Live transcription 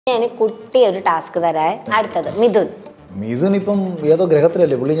ഞാൻ കുട്ടി ഒരു ടാസ്ക് തരാം. അടുത്തത് മിഥുൻ. മിഥുൻ ഇപ്പം ഏതോ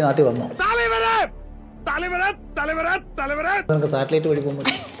ഗ്രഹത്തിലല്ലേ പുള്ളി നാട്ടിൽ വന്നോ? നിനക്ക് സാറ്റലൈറ്റ് വഴി പോകുമ്പോൾ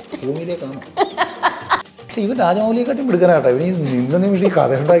ഭൂമിയിലേക്കാണോ? ഇവൻ രാജമൗലിയെക്കാട്ടി പിടിക്കാനാട്ടോ. ഇവന് നിന്ന നിമിഷം ഈ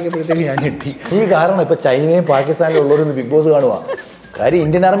കഥ ഉണ്ടാക്കിയപ്പോഴത്തേക്ക് ഞാൻ ഞെട്ടി. ഈ കാരണം ഇപ്പൊ ചൈനയും പാകിസ്ഥാനിലും ഉള്ളവരൊന്ന് ബിഗ് ബോസ് കാണുക. കാര്യം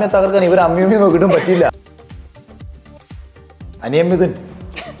ഇന്ത്യൻ ആർമിയെ തകർക്കാൻ ഇവർ അമ്മയമ്മയും നോക്കിയിട്ടും പറ്റില്ല. അനിയൻ മിഥുൻ.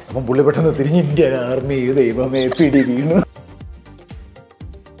 അപ്പം പുള്ളി പെട്ടെന്ന് തിരിഞ്ഞ് ഇന്ത്യൻ ആർമി ദൈവമേ പിടി വീണു.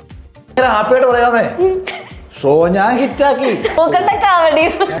 ഹാപ്പിയായിട്ട് പറയാന്നേ, ഷോ ഞാൻ ഹിറ്റാക്കി.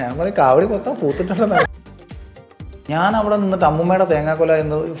 ഞാൻ പറയും കാവടി മൊത്തം പൂത്തിട്ടുണ്ടെന്നാണ്. ഞാൻ അവിടെ നിന്നിട്ട് അമ്മുമ്മയുടെ തേങ്ങാക്കൊല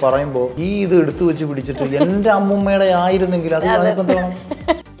എന്ന് പറയുമ്പോൾ ഈ ഇത് എടുത്തു വെച്ച് പിടിച്ചിട്ട് എൻ്റെ അമ്മുമ്മയുടെ ആയിരുന്നെങ്കിൽ അത് ഞാനിപ്പോൾ എന്താ വേണം.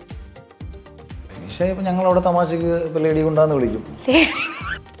 പക്ഷേ ഇപ്പം ഞങ്ങളവിടെ തമാശക്ക് ഇപ്പം ലേഡി കൊണ്ടാന്ന് വിളിക്കും.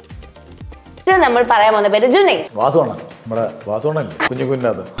 നമ്മൾ പറയാൻ പോകുന്ന പേര് ജുനൈസ്. വാസുവാണ് നമ്മുടെ വാസുവാണല്ലേ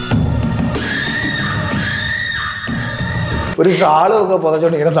കുഞ്ഞിനകത്ത് ഒരു ഷാളും ഒക്കെ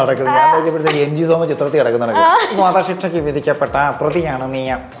പുതച്ചോണ്ട് ഇങ്ങനെ നടക്കുന്നത്. ഞാൻ നോക്കിയപ്പോഴത്തേക്ക് എം ജി സോമ ചിത്രത്തിൽ കിടക്കുന്ന വധശിക്ഷയ്ക്ക് വിധിക്കപ്പെട്ട പ്രതിയാണ് നീ.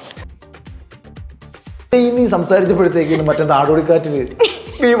 നീ സംസാരിച്ചപ്പോഴത്തേക്കും മറ്റേ നാടോടിക്കാറ്റില്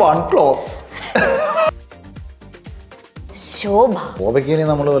ശോഭയ്ക്ക് ഇനി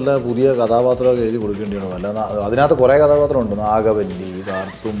നമ്മൾ വല്ല പുതിയ കഥാപാത്രമൊക്കെ എഴുതി കൊടുക്കേണ്ടിയാണ്. വല്ല അതിനകത്ത് കുറെ കഥാപാത്രം ഉണ്ട്. നാഗവല്ലി,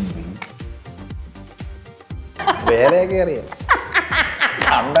 കാർത്തുമ്പി, വേലയൊക്കെ അറിയാം.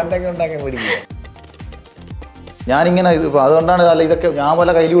 കണ്ടന്റൊക്കെ ഉണ്ടാക്കി പിടിക്കുക. ഞാനിങ്ങനെ അതുകൊണ്ടാണ് അല്ല ഇതൊക്കെ ഞാൻ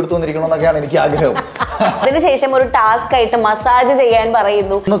വല്ല കയ്യിൽ കൊടുത്തു വന്നിരിക്കണമെന്നൊക്കെയാണ് എനിക്ക് ആഗ്രഹം. അതിനുശേഷം ഒരു ടാസ്ക് ആയിട്ട് മസാജ് ചെയ്യാൻ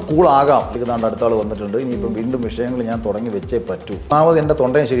പറയുന്നു. ഒന്ന് കൂളാകാം. ഇതാണ്ട് അടുത്ത ആൾ വന്നിട്ടുണ്ട്. ഇനിയിപ്പം വീണ്ടും വിഷയങ്ങൾ ഞാൻ തുടങ്ങി വെച്ചേ പറ്റൂ. ഒന്നാമത് എൻ്റെ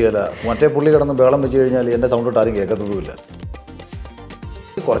തൊണ്ടയും ശരിയല്ല. മറ്റേ പുള്ളി കിടന്ന് ബേളം വെച്ച് കഴിഞ്ഞാൽ എൻ്റെ സൗണ്ട് ഇട്ട് ആരും കേൾക്കത്തതുമില്ല.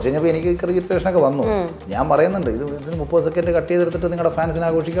 കുറച്ച് കഴിഞ്ഞപ്പോൾ എനിക്ക് ഇറിറ്റേഷനൊക്കെ വന്നു. ഞാൻ പറയുന്നുണ്ട് ഇതിന് 30 സെക്കൻഡ് കട്ട് ചെയ്തെടുത്തിട്ട് നിങ്ങളുടെ ഫാൻസിനെ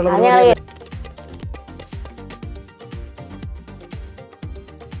ആഘോഷിക്കാനുള്ള.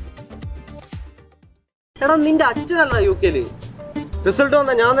 എടാ നിന്റെ അച്ഛനല്ല യുകെയില് റിസൾട്ട്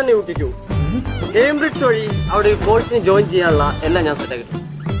വന്നാൽ ഞാൻ തന്നെ ഊട്ടിക്കൂ. Britz വഴി അവിടെ കോഴ്സിന് ജോയിൻ ചെയ്യാനുള്ള എല്ലാം ഞാൻ സെറ്റ് ആക്കി.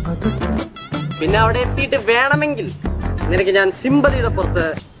 പിന്നെ അവിടെ എത്തിയിട്ട് വേണമെങ്കിൽ നിനക്ക് ഞാൻ സിമ്പതിയുടെ പുറത്ത്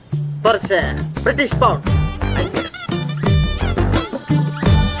കുറച്ച് ബ്രിട്ടീഷ് പൗണ്ട്.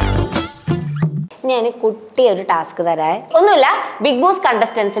 ഞാൻ കുട്ടി ഒരു ടാസ്ക് തരാം. ഒന്നുമില്ല, ബിഗ് ബോസ്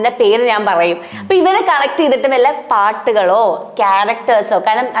കണ്ടസ്റ്റൻസിന്റെ പേര് ഞാൻ പറയും. അപ്പൊ ഇവരെ കണക്ട് ചെയ്തിട്ട് വല്ല പാട്ടുകളോ ക്യാരക്ടേഴ്സോ,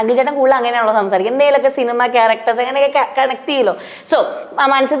 കാരണം അഖിൽ ചേട്ടൻ കൂടുതൽ അങ്ങനെയാണല്ലോ സംസാരിക്കും, എന്തെങ്കിലുമൊക്കെ സിനിമ ക്യാരക്ടേഴ്സ് അങ്ങനെയൊക്കെ കണക്ട് ചെയ്യല്ലോ. സോ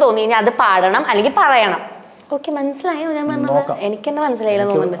മനസ്സിൽ തോന്നി കഴിഞ്ഞാൽ അത് പാടണം അല്ലെങ്കിൽ പറയണം. ഓക്കെ, മനസ്സിലായോ ഞാൻ പറഞ്ഞത്? എനിക്ക് തന്നെ മനസ്സിലായില്ല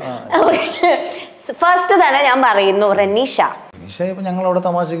തോന്നുന്നുണ്ട്. ഫസ്റ്റ് തന്നെ ഞാൻ പറയുന്നു റനീഷ. ഞങ്ങളവിടെ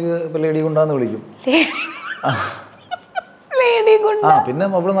തമാശക്ക് ലേഡി കൊണ്ടാന്ന് വിളിക്കും. പിന്നെ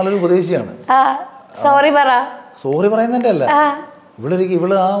അവള് നല്ലൊരു ഉപദേശിയാണ്. സോറി പറയുന്നതിന്റെ അല്ല,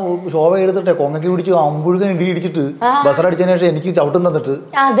 ഇവള് ആ ശോഭ എടുത്തിട്ടെ കൊങ്ങക്കി പിടിച്ചു അമ്പുഴുകൻ ഇടി ഇടിച്ചിട്ട് ബസറടിച്ചതിന് ശേഷം എനിക്ക് ചവിട്ടും തന്നിട്ട്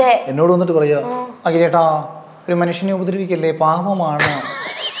എന്നോട് വന്നിട്ട് പറയാ, അഖിലേട്ടാ ഒരു മനുഷ്യനെ ഉപദ്രവിക്കല്ലേ, പാപമാണ്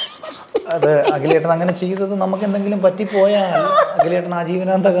അത്. അഖിലേട്ടൻ അങ്ങനെ ചെയ്തത് നമുക്ക് എന്തെങ്കിലും പറ്റിപ്പോയാൽ അഖിലേട്ടൻ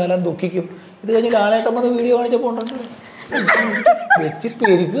ആജീവനാന്ത കാലം ദുഃഖിക്കും. ഇത് കഴിഞ്ഞ് ലാലേട്ടൻ വന്ന് വീഡിയോ കാണിച്ചപ്പോ വെച്ചിട്ട്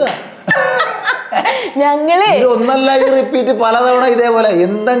ഇരിക്കുക. ഒന്നല്ല റിപ്പീറ്റ് പലതവണ ഇതേപോലെ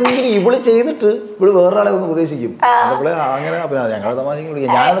എന്തെങ്കിലും ഇവള് ചെയ്തിട്ട് ഇവള് വേറൊരാളെ ഒന്ന് ഉപദേശിക്കും. അങ്ങനെ ഞങ്ങളെ തമാശക്ക്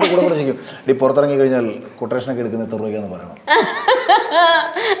വിളിക്കും. ഞാനത് കൂടെ പ്രതീക്ഷിക്കും. ഈ പുറത്തിറങ്ങി കഴിഞ്ഞാൽ കൊട്ടേഷനൊക്കെ എടുക്കുന്ന എത്ര രൂപയ്ക്കാന്ന് പറയണം.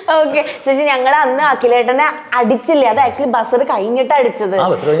 ഓക്കെ, ശേഷം ഞങ്ങൾ അന്ന് അഖിലേട്ടനെ അടിച്ചില്ലേ, അത് ആക്ച്വലി ബസർ കഴിഞ്ഞിട്ട് അടിച്ചത്.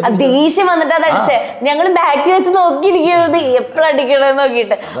 ദേഷ്യം വന്നിട്ട് അത് അടിച്ചേ. ഞങ്ങൾ ബാക്കി വെച്ച് നോക്കിയിരിക്കുന്നത് എപ്പോഴും അടിക്കണമെന്ന്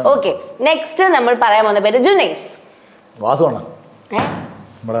നോക്കിയിട്ട്. ഓക്കെ, നെക്സ്റ്റ് നമ്മൾ പറയാൻ പോകുന്ന പേര് ജുനൈസ്. വാസുവാണ്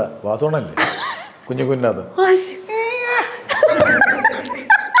നമ്മുടെ വാസുവാണല്ലേ കുഞ്ഞിനകത്ത്.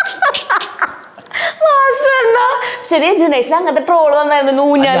 ശരിയാ, ജുനൈസിൽ അങ്ങനത്തെ ട്രോൾ വന്നായിരുന്നു.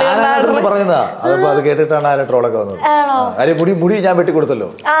 പറഞ്ഞതാ അത് കേട്ടിട്ടാണ് ആ ട്രോളൊക്കെ വന്നത്. മുടി ഞാൻ വെട്ടി കൊടുത്തല്ലോ.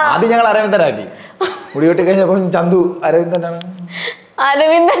 ആദ്യം ഞങ്ങൾ അരവിന്ദനാക്കി. മുടി വെട്ടി കഴിഞ്ഞപ്പോ ചന്തു അരവിന്ദനാണ്.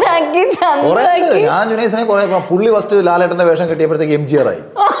 ഞാൻ ജുനൈസിനെ കുറെ പുള്ളി ഫസ്റ്റ് ലാലേട്ടന്റെ വേഷം കിട്ടിയപ്പോഴത്തേക്ക് MGR ആയി.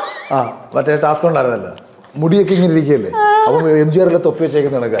 മറ്റേ ടാസ്ക് ഉണ്ടായിരുന്നല്ലോ, മുടിയൊക്കെ ഇങ്ങനെ ഇരിക്കുകയല്ലേ, അപ്പം MGR തൊപ്പി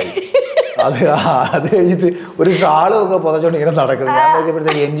വെച്ചേക്കുന്ന കണക്കായി. അത് കഴിഞ്ഞിട്ട് ഒരു ഷാളും ഒക്കെ പുതച്ചോണ്ട് ഇങ്ങനെ നടക്കുന്നത്. ഞാൻ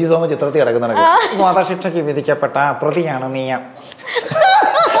നോക്കിയപ്പോഴത്തേക്ക് എം ജി സോമ ചിത്രത്തിൽ കിടക്കുന്ന വധശിക്ഷയ്ക്ക് വിധിക്കപ്പെട്ട പ്രതിയാണ് നീ.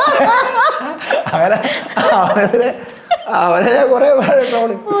 അങ്ങനെ അവനെ ഞാൻ കുറെ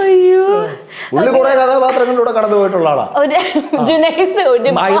പുള്ളി കുറെ കഥാപാത്രങ്ങളിലൂടെ കടന്നു പോയിട്ടുള്ള ആളാ.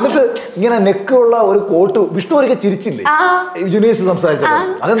 എന്നിട്ട് ഇങ്ങനെ നെക്കുള്ള ഒരു കോട്ട് വിഷ്ണു ഒരിക്കൽ ചിരിച്ചില്ലേ ജുനൈസ് സംസാരിച്ചപ്പോ?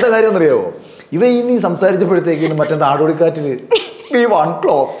 അതെന്താ കാര്യം എന്നറിയാവോ? ഇവ ഇനി സംസാരിച്ചപ്പോഴത്തേക്കും മറ്റേ നാടോടിക്കാറ്റില്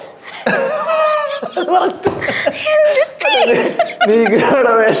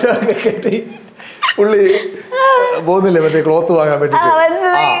നീങ്ങളുടെ വേഷമൊക്കെ കെട്ടി പുള്ളി പോകുന്നില്ലേ മറ്റേ ക്ലോത്ത് വാങ്ങാൻ വേണ്ടിട്ട്.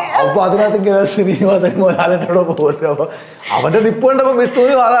 അപ്പൊ അതിനകത്ത് ഇങ്ങനെ ശ്രീനിവാസൻ മോഹൻലാലിനോട് പോകുന്നത്. അപ്പൊ അവന്റെ നിപ്പ് കണ്ടപ്പോ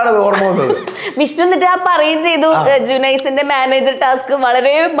വിഷ്ണുവിന് അതാണ് ഓർമ്മ വന്നത്. വിഷ്ണു എന്നിട്ട് ആ പറയുകയും ചെയ്തു, ജുനൈസിന്റെ മാനേജർ ടാസ്ക്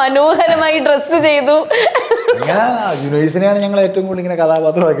വളരെ മനോഹരമായി ഡ്രസ് ചെയ്തു. അങ്ങനെ ജുനൈസിനെയാണ് ഞങ്ങൾ ഏറ്റവും കൂടുതൽ ഇങ്ങനെ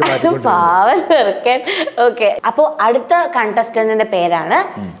കഥാപാത്രമാക്കി മാറ്റിക്കൊണ്ടിരിക്കുന്നത്. ഓക്കെ, അപ്പൊ അടുത്ത കണ്ടസ്റ്റന്റിന്റെ പേരാണ്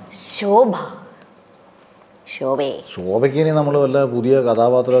ശോഭ. ശോഭയ്ക്ക് ഇനി നമ്മൾ വല്ല പുതിയ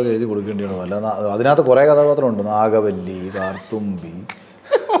കഥാപാത്രമൊക്കെ എഴുതി കൊടുക്കേണ്ടിയാണ്. വല്ല അതിനകത്ത് കുറെ കഥാപാത്രമുണ്ട്. നാഗവല്ലി, കാർത്തുമ്പി,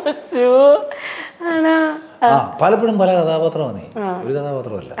 പലപ്പോഴും പല കഥാപാത്രമാണ്, ഒരു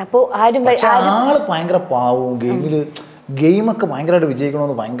കഥാപാത്രമല്ല. ആള് ഭയങ്കര പാവവും ഗെയിമൊക്കെ ഭയങ്കരമായിട്ട്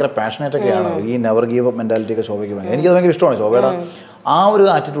വിജയിക്കണമെന്ന് ഭയങ്കര പാഷനേറ്റ് ഒക്കെയാണ്. ഈ നെവർ ഗീവ് അപ്പ് മെന്റാലിറ്റി ഒക്കെ ശോഭയ്ക്ക് ഭയങ്കര, എനിക്കത് ഭയങ്കര ഇഷ്ടമാണ്. ശോഭയുടെ ആ ഒരു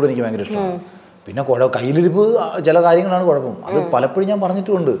ആറ്റിറ്റ്യൂഡ് എനിക്ക് ഭയങ്കര ഇഷ്ടമാണ്. പിന്നെ കയ്യിലിരിപ്പ് ചില കാര്യങ്ങളാണ് കുഴപ്പം. അത് പലപ്പോഴും ഞാൻ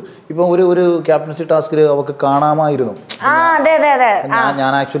പറഞ്ഞിട്ടുമുണ്ട്. ഇപ്പം ഒരു ക്യാപ്റ്റൻസി ടാസ്കിൽ അവർക്ക് കാണാമായിരുന്നു.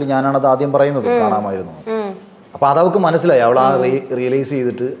 ഞാനാണത് ആദ്യം പറയുന്നത്, കാണാമായിരുന്നു. അപ്പൊ അതവർക്ക് മനസ്സിലായി. അവൾ ആ റിയലൈസ്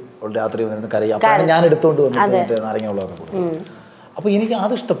ചെയ്തിട്ട് രാത്രി വന്നിരുന്ന് കരയാം. ഞാൻ എടുത്തോണ്ട് വന്നിട്ട് നാരങ്ങ വെള്ളമൊക്കെ കൊടുക്കും. അപ്പൊ എനിക്ക്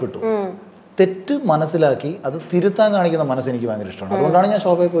അത് ഇഷ്ടപ്പെട്ടു. തെറ്റ് മനസ്സിലാക്കി അത് തിരുത്താൻ കാണിക്കുന്ന മനസ്സ് എനിക്ക് ഭയങ്കര ഇഷ്ടമാണ്. അതുകൊണ്ടാണ് ഞാൻ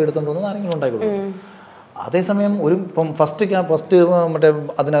ശോഭയെ പോയി എടുത്തോണ്ട് വന്ന് നാരങ്ങ ഉണ്ടാക്കി കൊടുക്കും. അതേസമയം ഇപ്പം ഫസ്റ്റ് മറ്റേ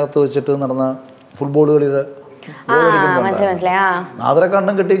അതിനകത്ത് വെച്ചിട്ട് നടന്ന ഫുട്ബോൾ കളിയുടെ നാദറെ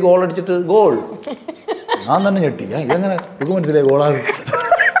കണ്ടും കെട്ടി ഗോൾ അടിച്ചിട്ട് ഗോൾ ഞാൻ തന്നെ ഞെട്ടി. ഇതെങ്ങനെ എനിക്ക് മനസ്സിലായി ഗോളാണ്.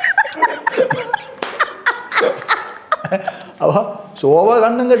 അപ്പൊ ശോഭ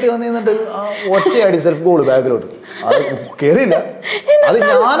കണ്ണും കെട്ടി വന്നു നിന്നിട്ട് ഒറ്റയടി സെൽഫ് ഗോൾ ബാക്കിലോട്ട്. അത് കയറിയില്ല. അത്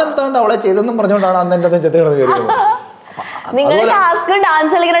ഞാനെന്താണ്ട് അവളെ ചെയ്തെന്നും പറഞ്ഞുകൊണ്ടാണ് അന്ന് എന്റെ ചെത്തുകൾ കയറിയത്.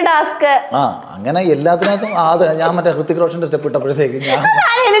 അങ്ങനെ എല്ലാത്തിനകത്തും ഞാൻ മറ്റേ ഹൃത്തിക് റോഷന്റെ സ്റ്റെപ്പ് ഇട്ടപ്പോഴത്തേക്ക്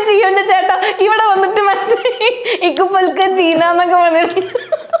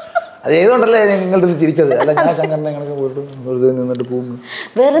അത് ചെയ്തോണ്ടല്ലേ നിങ്ങളുടെ ചിരിച്ചത്. അല്ല, ഞാൻ ശങ്കറിനെ കണക്ക് പോയിട്ട് വെറുതെ നിന്നിട്ട് പോകുന്നു.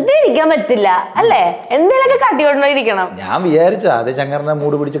 വെറുതെ ഇരിക്കാൻ പറ്റില്ല അല്ലേ, എന്തെങ്കിലുമൊക്കെ കാട്ടിക്കൊണ്ടിരിക്കണം. ഞാൻ വിചാരിച്ച അതേ ശങ്കറിനെ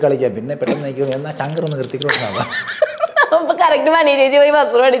മൂട് പിടിച്ച് കളിക്കാം. പിന്നെ പെട്ടെന്ന് നിൽക്കുന്നു എന്നാ ശങ്കർ ഒന്ന് ഹൃത്തിക് റോഷനാവാം. കറക്റ്റ് മനീഷേച്ചി പോയി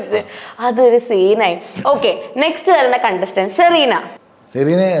ബസ് പഠിച്ച് അതൊരു സീനായി. ഓക്കെ, നെക്സ്റ്റ് വരുന്ന കണ്ടസ്റ്റന്റ്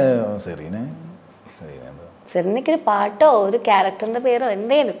സെറീനയ്ക്ക് ഒരു പാട്ടോ ഒരു ക്യാരക്ടറിന്റെ പേരോ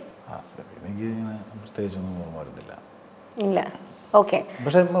എന്തേലും ഇല്ല. ഓക്കെ,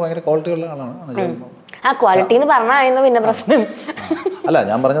 പക്ഷെ ഭയങ്കര ക്വാളിറ്റി ഉള്ള ആളാണ്. ആ ക്വാളിറ്റി എന്ന് പറഞ്ഞായിരുന്നു പിന്നെ പ്രശ്നം. അല്ല,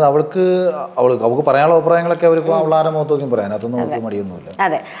 ഞാൻ പറഞ്ഞത് അവൾക്ക് പറയാനുള്ള അഭിപ്രായങ്ങളൊക്കെ അവരിപ്പോ അവളാരെ മുഖത്ത് നോക്കി പറയാൻ അതൊന്നും നമുക്ക് മടിയൊന്നുമില്ല.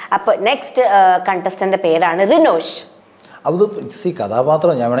 അതെ, അപ്പൊ നെക്സ്റ്റ് കണ്ടസ്റ്റന്റ് പേരാണ് റിനോഷ്. അത്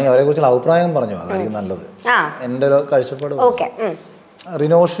കഥാപാത്രം ഞാൻ വേണമെങ്കിൽ അവരെ കുറിച്ചുള്ള അഭിപ്രായം പറഞ്ഞു, അതായിരിക്കും നല്ലത്. എൻ്റെ ഒരു കാഴ്ചപ്പാട്.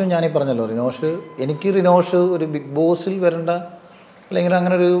 റിനോഷ് ഞാനീ പറഞ്ഞല്ലോ, എനിക്ക് റിനോഷ് ഒരു ബിഗ് ബോസിൽ വരേണ്ട അല്ലെങ്കിൽ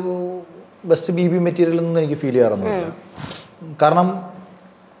അങ്ങനെ ഒരു ബെസ്റ്റ് ബി മെറ്റീരിയൽ ഒന്നും എനിക്ക് ഫീൽ ചെയ്യാറൊന്നുമില്ല. കാരണം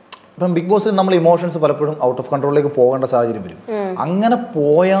ഇപ്പം ബിഗ് ബോസിൽ നമ്മൾ ഇമോഷൻസ് പലപ്പോഴും ഔട്ട് ഓഫ് കൺട്രോളിലേക്ക് പോകേണ്ട സാഹചര്യം വരും. അങ്ങനെ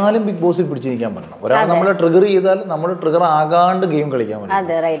പോയാലും ബിഗ് ബോസിൽ പിടിച്ചിരിക്കാൻ പറ്റണം. ഒരാൾ നമ്മളെ ട്രിഗർ ചെയ്താൽ നമ്മൾ ട്രിഗർ ആകാണ്ട് ഗെയിം കളിക്കാൻ പറ്റും.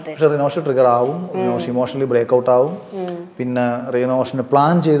 പക്ഷെ റിനോഷ് ട്രിഗർ ആവും, റിനോഷ് ഇമോഷണലി ബ്രേക്ക് ഔട്ട് ആവും. പിന്നെ റിനോഷിന്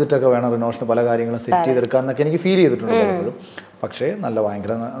പ്ലാൻ ചെയ്തിട്ടൊക്കെ വേണം റിനോഷിന് പല കാര്യങ്ങളും സെറ്റ് ചെയ്തെടുക്കാൻ എന്നൊക്കെ എനിക്ക് ഫീൽ ചെയ്തിട്ടുണ്ട് പലപ്പോഴും. പക്ഷേ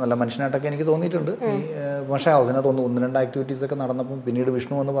ഭയങ്കര നല്ല മനുഷ്യനായിട്ടൊക്കെ എനിക്ക് തോന്നിയിട്ടുണ്ട്. പക്ഷേ അതിനകത്ത് ഒന്ന് രണ്ട് ആക്ടിവിറ്റീസ് ഒക്കെ നടന്നപ്പോൾ പിന്നീട്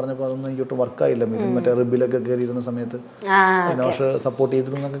വിഷ്ണു എന്ന് പറഞ്ഞപ്പോൾ അതൊന്നും എനിക്കൊട്ടും വർക്കായില്ല. മറ്റേ റിബിലൊക്കെ കയറിയിരുന്ന സമയത്ത് റിനോഷ് സപ്പോർട്ട്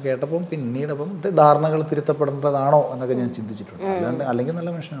ചെയ്തിരുന്നൊക്കെ കേട്ടപ്പോൾ പിന്നീട് അപ്പം ധാരണകൾ തിരുത്തപ്പെടേണ്ടതാണോ എന്നൊക്കെ ഞാൻ ചിന്തിച്ചിട്ടുണ്ട്. അല്ലാണ്ട് അല്ലെങ്കിൽ നല്ല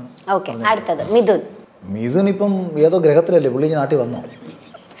മനുഷ്യനാണ്. മിഥുൻ ഇപ്പം ഏതോ ഗ്രഹത്തിലല്ലേ പുള്ളി നാട്ടിൽ വന്നോ?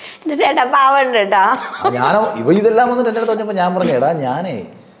 ഞാനോ ഇതെല്ലാം വന്നിട്ട് എൻ്റെ അടുത്ത് പറഞ്ഞപ്പോൾ ഞാൻ പറഞ്ഞു, എടാ ഞാനേ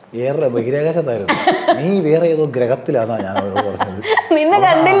ഏറെ ബഹിരാകാശത്തായിരുന്നു, നീ വേറെ ഏതോ ഗ്രഹത്തിലാന്നാ ഞാൻ അവരോട് പറഞ്ഞത്.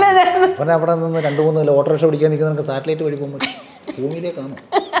 പിന്നെ അവിടെ നിന്ന് 2-3 ഓട്ടോറിക്ഷ പിടിക്കാൻ നിൽക്കുന്ന സാറ്റലൈറ്റ് വഴി പോകുമ്പോൾ ഭൂമിയിലേക്കാണ്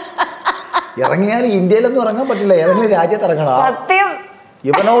ഇറങ്ങിയാൽ ഇന്ത്യയിലൊന്നും ഇറങ്ങാൻ പറ്റില്ല, ഏതെങ്കിലും രാജ്യത്ത് ഇറങ്ങണം.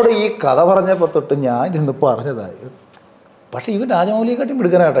 ഇവനോട് ഈ കഥ പറഞ്ഞപ്പോൾ തൊട്ട് ഞാൻ ഇന്ന് പറഞ്ഞതായി. പക്ഷെ ഇവൻ രാജമൗലിയെക്കാട്ടി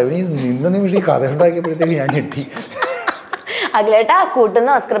മിടുക്കനാട്ടോ. ഇവന് നിന്ന നിമിഷം ഈ കഥ ഉണ്ടാക്കിയപ്പോഴത്തേക്ക് ഞാൻ ഞെട്ടി.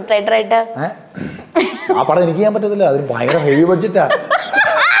 ആ പടം എനിക്ക് ചെയ്യാൻ പറ്റത്തില്ല, അതിന് ഭയങ്കര ഹെവി ബഡ്ജറ്റാ.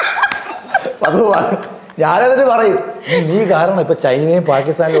 അത് ഞാനതിന് പറയും, നീ കാരണം ഇപ്പൊ ചൈനയും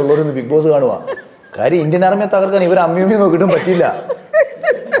പാകിസ്ഥാനിലും ഉള്ളവരൊന്ന് ബിഗ് ബോസ് കാണുക. കാര്യം ഇന്ത്യൻ ആർമിയെ തകർക്കാൻ ഇവർ അമ്മിയമ്മി നോക്കിയിട്ടും പറ്റില്ല.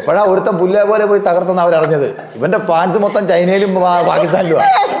 അപ്പോഴാ ഒരുത്തൻ പുല്ല പോലെ പോയി തകർത്തെന്ന് അവരറിഞ്ഞത്. ഇവന്റെ ഫാൻസ് മൊത്തം ചൈനയിലും പാകിസ്ഥാനിലുമാണ്.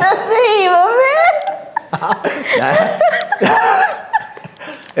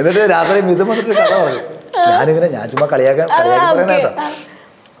 എന്നിട്ട് രാത്രി മിഥുൻ വന്നിട്ട് കഥ പറയും. ഞാൻ ചുമ്മാ കളിയാക്കി പറയുന്ന കേട്ടോ.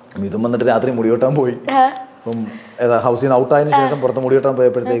 മിഥുൻ വന്നിട്ട് രാത്രി മുടിയോട്ടാൻ പോയി. അപ്പം ഹൗസിൽ നിന്ന് ഔട്ടായതിനു ശേഷം പുറത്ത് മുടിയോട്ടാൻ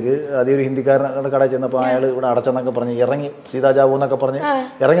പോയപ്പോഴത്തേക്ക് അതേ ഒരു ഹിന്ദിക്കാരൻ്റെ കടയിൽ ചെന്നപ്പോൾ അയാൾ ഇവിടെ അടച്ചെന്നൊക്കെ പറഞ്ഞ് ഇറങ്ങി സീതാജാവു എന്നൊക്കെ പറഞ്ഞ്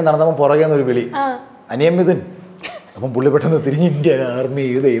ഇറങ്ങി നടന്നപ്പോൾ പുറകെന്നൊരു വിളി, അനിയൻ മിഥുൻ. അപ്പം പുള്ളി പെട്ടെന്ന് തിരിഞ്ഞ് ഇന്ത്യൻ ആർമി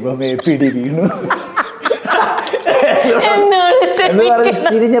ദൈവമേ പിടി വീണു എന്ന് പറഞ്ഞ്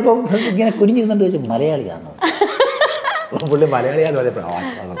തിരിഞ്ഞപ്പം ഇങ്ങനെ കുനിഞ്ഞിരുന്നുണ്ട് ചോദിച്ചു മലയാളിയാണോ? അപ്പം പുള്ളി മലയാളിയാന്ന് പറഞ്ഞപ്പോഴാണ്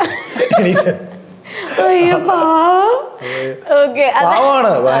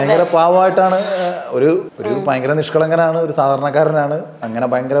പാവമാണ്, ഭയങ്കര പാവമായിട്ടാണ്. ഒരു ഭയങ്കര നിഷ്കളങ്കനാണ്, ഒരു സാധാരണക്കാരനാണ്. അങ്ങനെ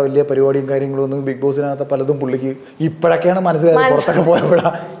ഭയങ്കര വലിയ പരിപാടിയും കാര്യങ്ങളും ഒന്നും ബിഗ് ബോസിനകത്ത് പലതും പുള്ളിക്ക് ഇപ്പോഴൊക്കെയാണ് മനസ്സിലായത്. പുറത്തൊക്കെ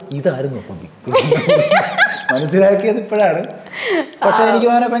പോയപ്പോഴാണ് ഇതായിരുന്നു അപ്പം മനസ്സിലാക്കിയത് ഇപ്പോഴാണ്. പക്ഷെ എനിക്ക്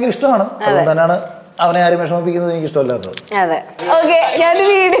അവനെ ഭയങ്കര ഇഷ്ടമാണ്. അതുകൊണ്ട് തന്നെയാണ് അവനെ ആരും വിഷമിപ്പിക്കുന്നത് എനിക്ക് ഇഷ്ടമല്ലാത്തത്. അതെ, ഓക്കെ, ഞാൻ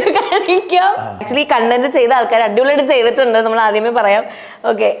വീഡിയോ കാണിക്കാം. ആക്ച്വലി കണ്ടന്റ് ചെയ്ത ആൾക്കാർ അടിപൊളിയായിട്ട് ചെയ്തിട്ടുണ്ട്, നമ്മൾ ആദ്യമേ പറയാം.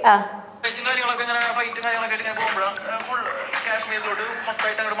 ഓക്കെ, കാശ്മീരിലോട്ട്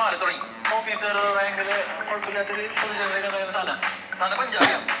മൊത്തമായിട്ട് അങ്ങോട്ട് മാറി തുടങ്ങി. ഓഫീസർ ഭയങ്കര കുഴപ്പമില്ലാത്തൊരു പൊസിഷനിലേക്ക് സാധനം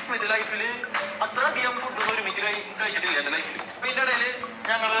പഞ്ചാബിയാണ്. ലൈഫിൽ അത്ര അധികം ഫുഡ് ഒരുമിച്ച് കഴിച്ചിട്ടില്ല എൻ്റെ ലൈഫിൽ. അപ്പൊ ഇതിന്റെ ഇടയിൽ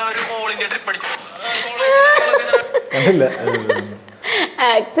ഞങ്ങൾ ഒരു ഓൾ ഇന്ത്യ ട്രിപ്പ് അടിച്ചു.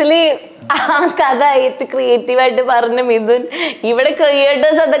 ആക്ച്വലി ആ കഥ ആയിട്ട് ക്രിയേറ്റീവായിട്ട് പറഞ്ഞ മിഥുൻ, ഇവിടെ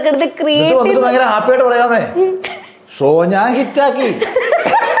ക്രിയേറ്റേഴ്സ് അതൊക്കെ എടുത്ത് ക്രിയേറ്റീവ് ഭയങ്കര ഹാപ്പിയായിട്ട് പറയാന്നേ. ഷോ ഞാൻ ഹിറ്റാക്കി.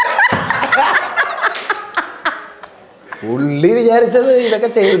 പുള്ളി വിചാരിച്ചത് ഇതൊക്കെ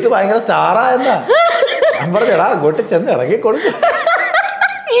ചെയ്തിട്ട് ഭയങ്കര സ്റ്റാറായെന്നാ. ഞാൻ പറഞ്ഞടാ അങ്ങോട്ട് ചെന്ന് ഇറങ്ങി കൊടുക്കും.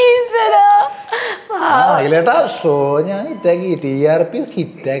 ഇല്ലേട്ടാ ഷോ ഞാൻ ഹിറ്റാക്കി, TRP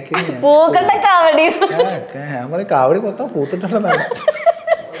ഹിറ്റാക്കി. ഞാൻ പറഞ്ഞ കാവടി മൊത്തം പൂത്തിട്ടുണ്ടെന്നാണ്.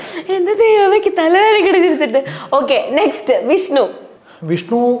 എന്റെ ദൈവമേക്ക് തലവേദന കിടച്ചിട്ട്. Okay, next Vishnu.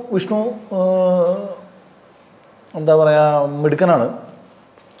 വിഷ്ണു എന്താ പറയാ, മിടുക്കനാണ്.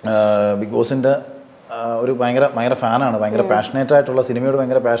 ബിഗ് ബോസിന്റെ ഒരു ഭയങ്കര ഫാനാണ്. ഭയങ്കര പാഷനേറ്റ് ആയിട്ടുള്ള, സിനിമയോട്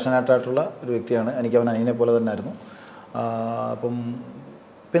ഭയങ്കര പാഷനേറ്റ് ആയിട്ടുള്ള ഒരു വ്യക്തിയാണ്. എനിക്ക് അവൻ അനിയനെ പോലെ തന്നെ ആയിരുന്നു. അപ്പം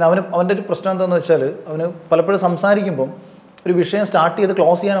പിന്നെ അവൻ്റെ ഒരു പ്രശ്നം എന്താണെന്ന് വെച്ചാൽ, അവന് പലപ്പോഴും സംസാരിക്കുമ്പം ഒരു വിഷയം സ്റ്റാർട്ട് ചെയ്ത്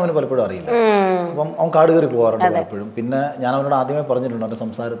ക്ലോസ് ചെയ്യാൻ അവന് പലപ്പോഴും അറിയില്ല. അപ്പം അവൻ കാട് കയറി പോകാറുണ്ട് പലപ്പോഴും. പിന്നെ ഞാൻ അവനോട് ആദ്യമേ പറഞ്ഞിട്ടുണ്ട്, അവൻ്റെ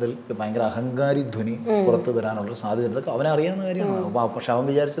സംസാരത്തിൽ ഭയങ്കര അഹങ്കാരി ധ്വനി പുറത്ത് വരാനുള്ള സാധ്യത ഇതൊക്കെ അവനെ അറിയാവുന്ന കാര്യമാണ്. പക്ഷെ അവൻ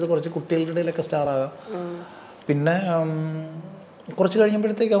വിചാരിച്ചത് കുറച്ച് കുട്ടികളുടെ ഇടയിലൊക്കെ സ്റ്റാർ ആകാം. പിന്നെ കുറച്ച്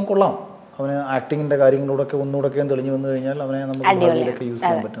കഴിയുമ്പോഴത്തേക്ക് അവൻ കൊള്ളാം. അവന് ആക്ടിങ്ങിന്റെ കാര്യങ്ങളോടൊക്കെ ഒന്നുകൂടെ തെളിഞ്ഞു വന്നു കഴിഞ്ഞാൽ അവനെ നമുക്ക് ഭാവിയിലൊക്കെ യൂസ്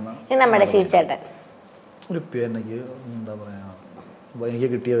ചെയ്യാൻ പറ്റുന്ന ഒരു എനിക്ക് എന്താ പറയാ, എനിക്ക്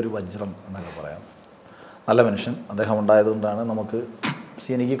കിട്ടിയ ഒരു വജ്രം എന്നൊക്കെ പറയാം. നല്ല മനുഷ്യൻ അദ്ദേഹം ഉണ്ടായതുകൊണ്ടാണ് നമുക്ക്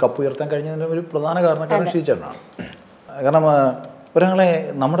എനിക്ക് കപ്പ് ഉയർത്താൻ കഴിഞ്ഞതിൻ്റെ ഒരു പ്രധാന കാരണക്കാരൻ ഷീച്ചേട്ടനാണ്. കാരണം ഒരാളെ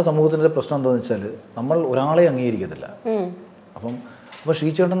നമ്മുടെ സമൂഹത്തിൻ്റെ പ്രശ്നം എന്താണെന്ന് വെച്ചാൽ, നമ്മൾ ഒരാളെ അംഗീകരിക്കത്തില്ല. അപ്പോൾ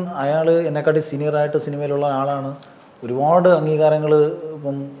ഷീച്ചേട്ടൻ അയാൾ എന്നെക്കാട്ടി സീനിയറായിട്ട് സിനിമയിലുള്ള ആളാണ്. ഒരുപാട് അംഗീകാരങ്ങൾ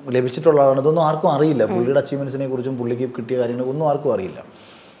ഇപ്പം ലഭിച്ചിട്ടുള്ള ആളാണ്. ഇതൊന്നും ആർക്കും അറിയില്ല. പുള്ളിയുടെ അച്ചീവ്മെൻറ്റ്സിനെ കുറിച്ചും പുള്ളിക്ക് കിട്ടിയ കാര്യങ്ങൾ ഒന്നും ആർക്കും അറിയില്ല.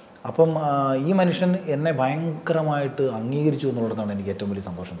 അപ്പം ഈ മനുഷ്യൻ എന്നെ ഭയങ്കരമായിട്ട് അംഗീകരിച്ചു എന്നുള്ളതാണ് എനിക്ക് ഏറ്റവും വലിയ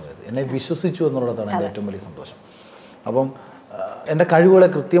സന്തോഷം തോന്നിയത്. എന്നെ വിശ്വസിച്ചു എന്നുള്ളതാണ് എൻ്റെ ഏറ്റവും വലിയ സന്തോഷം. അപ്പം എൻ്റെ കഴിവുകളെ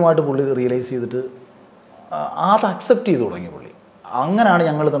കൃത്യമായിട്ട് പുള്ളി റിയലൈസ് ചെയ്തിട്ട് അത് അക്സെപ്റ്റ് ചെയ്ത് തുടങ്ങി പുള്ളി. അങ്ങനെയാണ്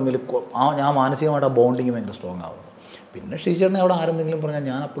ഞങ്ങൾ തമ്മിൽ ഞാൻ മാനസികമായിട്ട് ആ ബോണ്ടിങ് ഭയങ്കര സ്ട്രോങ് ആവുന്നത്. പിന്നെ ഷീച്ചേട്ടനെ അവിടെ ആരെന്തെങ്കിലും പറഞ്ഞാൽ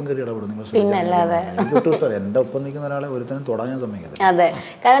ഞാൻ അപ്പം കയറി ഇടപെടും. നിങ്ങൾ എൻ്റെ ഒപ്പം നിൽക്കുന്ന ഒരാളെ ഒരുത്തനും തൊടാൻ ഞാൻ സമ്മതിക്കത്തില്ല. അതെ,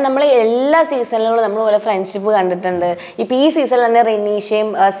 കാരണം നമ്മൾ എല്ലാ സീസണിലും നമ്മൾ ഓരോ ഫ്രണ്ട്ഷിപ്പ് കണ്ടിട്ടുണ്ട്. ഇപ്പം ഈ സീസണിൽ തന്നെ റെനീഷയും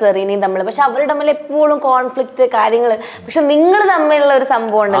സെറീനയും തമ്മിൽ, പക്ഷെ അവർ തമ്മിൽ എപ്പോഴും കോൺഫ്ലിക്റ്റ് കാര്യങ്ങൾ. പക്ഷെ നിങ്ങൾ തമ്മിലുള്ള ഒരു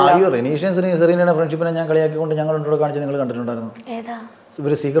സംഭവം ഉണ്ടല്ലോ. റെനീഷയും സെറീനയുടെ ഫ്രണ്ട്ഷിപ്പിനെ ഞാൻ കളിയാക്കിക്കൊണ്ട് ഞങ്ങൾ രണ്ടോടെ കാണിച്ച് നിങ്ങൾ കണ്ടിട്ടുണ്ടായിരുന്നു. ഏതാ?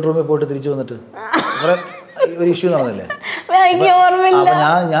 ഇവര് സീക്രട്ട് റൂമിൽ പോയിട്ട് തിരിച്ചു വന്നിട്ട് ഒരു ഇഷ്യൂ നടന്നില്ലേ?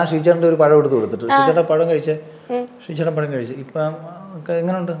 ഞാൻ ഷീച്ചേട്ടൻ്റെ ഒരു പഴം എടുത്ത് കൊടുത്തിട്ട് ഷീച്ചേട്ടൻ പഴം കഴിച്ചേ, ഷീച്ചേട്ടൻ പഴം കഴിച്ച് ഇപ്പം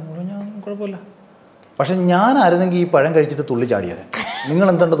എങ്ങനെയുണ്ട്? ഞാൻ കുഴപ്പമില്ല. പക്ഷെ ഞാനായിരുന്നെങ്കിൽ ഈ പഴം കഴിച്ചിട്ട് തുള്ളി ചാടിയാൽ, നിങ്ങൾ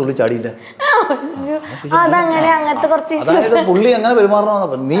എന്തുണ്ട് തുള്ളി ചാടിയില്ല? അതായത് പുള്ളി എങ്ങനെ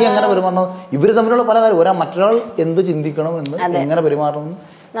പെരുമാറണമെന്ന്, നീ എങ്ങനെ പെരുമാറണം, ഇവര് തമ്മിലുള്ള പല കാര്യം, മറ്റൊരാൾ എന്ത് ചിന്തിക്കണം എന്ന്, എങ്ങനെ പെരുമാറണം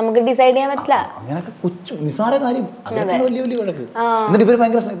നമുക്ക് ഡിസൈഡ് ചെയ്യാൻ പറ്റില്ല. അങ്ങനെയൊക്കെ കൊച്ചു നിസാര കാര്യം, അതിനൊക്കെ വലിയ വലിയ വഴക്ക്. എന്നിട്ട് ഇവർ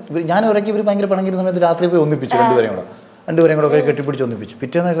ഭയങ്കര, ഞാൻ ഒരൊക്കെ ഇവർ ഭയങ്കര പണങ്ങിയ സമയത്ത് രാത്രി പോയി ഒന്നിപ്പിച്ചു, രണ്ടുപേരെയും കൂടെ ഒക്കെ കെട്ടിപ്പിടിച്ച് ഒന്നിപ്പിച്ചു.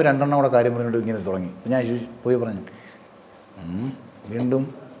 പിറ്റേന്നൊക്കെ രണ്ടെണ്ണം കൂടെ കാര്യം പറഞ്ഞിട്ട് ഇങ്ങനെ തുടങ്ങി. ഞാൻ പോയി പറഞ്ഞു, വീണ്ടും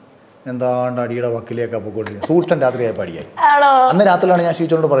എന്താണ്ട് അടിയുടെ വക്കിലേക്ക് പൊക്കോട്ടിരിക്കും. സൂട്ടൻ രാത്രിയായപ്പോൾ അടിയായി. അന്ന് രാത്രിയിലാണ് ഞാൻ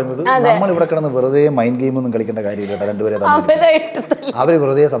ഷീച്ചോട് പറയുന്നത്, നമ്മൾ ഇവിടെ കിടന്ന് വെറുതെ മൈൻഡ് ഗെയിം ഒന്നും കളിക്കേണ്ട കാര്യമില്ല കേട്ടോ, രണ്ടുപേരെ അവർ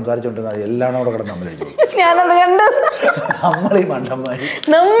വെറുതെ സംസാരിച്ചോണ്ടിരുന്നാൽ എല്ലാം കൂടെ കിടന്ന് തമ്മിലടിച്ചു. നമ്മളീ മണ്ടന്മാര്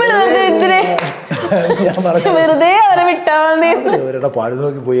അവരുടെ പാടി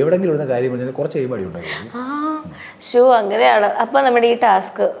നോക്കി പോയി എവിടെങ്കിലും ഇരുന്ന കാര്യം പറഞ്ഞാൽ കുറച്ച് കഴിയുമ്പോൾ അടി ഉണ്ടായിരുന്നു. അങ്ങനെയാണ്. അപ്പൊ നമ്മുടെ ഈ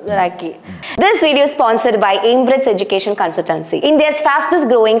ടാസ്ക് ഇതാക്കി. This video is sponsored by Britz Education Consultancy, India's fastest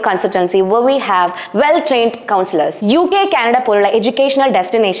growing consultancy where we have well-trained counselors. UK, Canada പോലുള്ള എഡ്യൂക്കേഷണൽ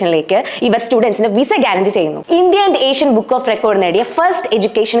ഡെസ്റ്റിനേഷനിലേക്ക് ഇവർ സ്റ്റുഡൻസിന് വിസ ഗ്യാരണ്ടി ചെയ്യുന്നു. India and Asian book of record നേടിയ first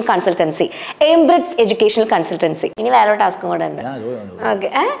education consultancy Britz Educational Consultancy. ഇനി വേറെ ടാസ്കും കൂടെ ഉണ്ട്.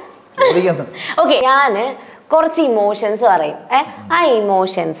 Okay, ഞാന് കുറച്ച് ഇമോഷൻസ് പറയും. ആ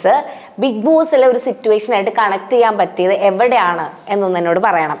ഇമോഷൻസ് ബിഗ് ബോസിലെ ഒരു സിറ്റുവേഷൻ ആയിട്ട് കണക്ട് ചെയ്യാൻ പറ്റിയത് എവിടെയാണ് എന്നൊന്ന് എന്നോട്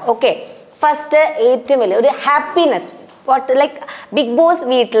പറയണം. ഓക്കെ, ഫസ്റ്റ് ഏറ്റവും വലിയ ഒരു ഹാപ്പിനെസ്, ലൈക്ക് ബിഗ് ബോസ്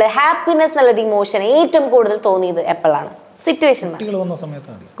വീട്ടിൽ ഹാപ്പിനെസ് എന്നുള്ളൊരു ഇമോഷൻ ഏറ്റവും കൂടുതൽ തോന്നിയത് എപ്പോഴാണ്? സിറ്റുവേഷൻ വന്ന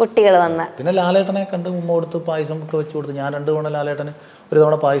സമയത്താണ് കുട്ടികൾ വന്ന പിന്നെ ലാലേട്ടനെ കണ്ട് ഉമ്മ കൊടുത്ത് പായസം ഒക്കെ വെച്ച് കൊടുത്ത് ഞാൻ 2 തവണ ലാലേട്ടന് ഒരു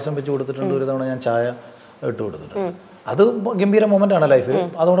തവണ പായസം വെച്ച് കൊടുത്തിട്ടുണ്ട്, ഒരു തവണ ഞാൻ ചായ ഇട്ട് കൊടുത്തിട്ടുണ്ട്. അത് ഗംഭീര മൊമെന്റ് ആണ് ലൈഫിൽ.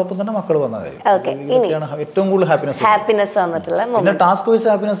 അതോടൊപ്പം തന്നെ മക്കൾ വന്ന കാര്യം ഏറ്റവും കൂടുതൽ ഹാപ്പിനെസ് വന്നിട്ടുള്ള പിന്നെ ടാസ്ക് വൈസ്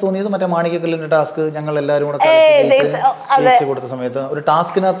ഹാപ്പിനെസ് തോന്നിയത് മറ്റേ മാണിക്കക്കല്ലിന്റെ ടാസ്ക് ഞങ്ങൾ എല്ലാവരും കൂടെ കൊടുത്ത സമയത്ത് ഒരു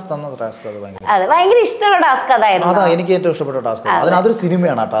ടാസ്കിനകത്ത് തന്ന ടാസ്ക് അത് ഭയങ്കര ഇഷ്ടമുള്ള ടാസ്ക് അതായിരുന്നു. അതാ എനിക്ക് ഏറ്റവും ഇഷ്ടപ്പെട്ട ടാസ്ക്. അതിനതൊരു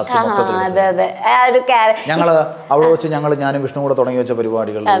സിനിമയാണ് ആ ടാസ്ക് മൊത്തത്തിൽ. ഞങ്ങൾ അവിടെ വെച്ച് ഞാനും വിഷ്ണു കൂടെ തുടങ്ങി വെച്ച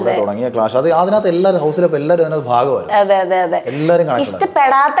പരിപാടികളിലൂടെ തുടങ്ങിയ ക്ലാസ് അത് അതിനകത്ത് എല്ലാവരും ഹൗസിലെ എല്ലാവരും അതിനകത്ത് ഭാഗമായിരുന്നു. എല്ലാവരും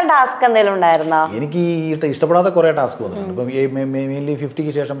ഇഷ്ടപ്പെടാത്ത ടാസ്ക് എന്തെങ്കിലും ഉണ്ടായിരുന്നോ? എനിക്ക് ഇഷ്ടപ്പെടാത്ത കുറെ ടാസ്ക് വന്നിട്ടുണ്ട്. ഇപ്പം മെയിൻലി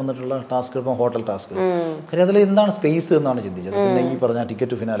 50ക്ക് ശേഷം വന്നിട്ടുള്ള ടാസ്ക് ഇപ്പം ഹോട്ടൽ ടാസ്ക്. കാര്യം അതിൽ എന്താണ് സ്പേസ് എന്നാണ് ചിന്തിച്ചത്. പിന്നെ ഈ പറഞ്ഞ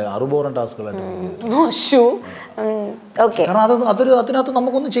ടിക്കറ്റ് ഫിനാലെ 6 ടാസ്കുകളായിട്ട് കാരണം അതിനകത്ത്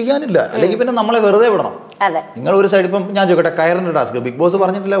നമുക്കൊന്നും ചെയ്യാനില്ല. അല്ലെങ്കിൽ പിന്നെ നമ്മളെ വെറുതെ വിടണം. നിങ്ങൾ ഒരു സൈഡ് ഇപ്പം ഞാൻ ചോദിക്കട്ടെ, കയറിന്റെ ടാസ്ക് ബിഗ് ബോസ്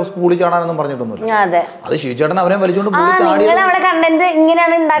പറഞ്ഞിട്ടില്ല സ്കൂളിൽ ചാടാനൊന്നും പറഞ്ഞിട്ടൊന്നുമില്ല. അത് ഷീചേട്ടൻ അവരെ വലിച്ചുകൊണ്ട്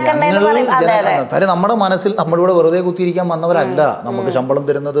നമ്മുടെ മനസ്സിൽ നമ്മളിവിടെ വെറുതെ കുത്തിയിരിക്കാൻ വന്നവരല്ല. നമുക്ക് ശമ്പളം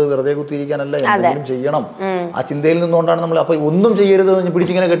തരുന്നത് വെറുതെ കുത്തിയിരിക്കാനല്ല, എന്തെങ്കിലും ചെയ്യണം. ആ ചിന്തയിൽ നിന്നുകൊണ്ടാണ് നമ്മൾ. അപ്പൊ ഒന്നും ചെയ്യരുത്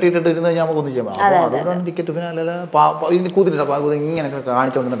പിടിച്ചിങ്ങനെ കെട്ടിയിട്ടിട്ട് ഇരുന്ന് കഴിഞ്ഞാൽ നമുക്കൊന്നും ചെയ്യാം. അതുകൊണ്ടാണ് ടിക്കറ്റ് ഫിനാലെ കൂത്തിട്ട് ഇങ്ങനെയൊക്കെ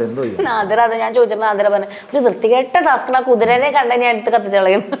കാണിച്ചോണ്ടിരുന്നിട്ട് എന്തോ ചെയ്യും. ഞാൻ ചോദിച്ചപ്പോ ആദര പറഞ്ഞു ഒരു വൃത്തികെട്ട ടാസ്ക് ആ കുതിരനെ കണ്ട ഞാൻ എടുത്ത്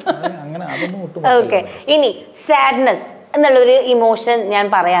കത്തിച്ചളയും. അങ്ങനെ അതൊന്നും ഒട്ടും. ഓക്കെ, ഇനി സാഡ്നെസ് എന്നുള്ളൊരു ഇമോഷൻ ഞാൻ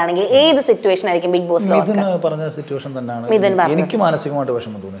പറയുകയാണെങ്കിൽ ഏത് സിറ്റുവേഷൻ ആയിരിക്കും ബിഗ് ബോസ് പറഞ്ഞ സിറ്റുവേഷൻ തന്നെയാണ് എനിക്ക് മാനസികമായിട്ട്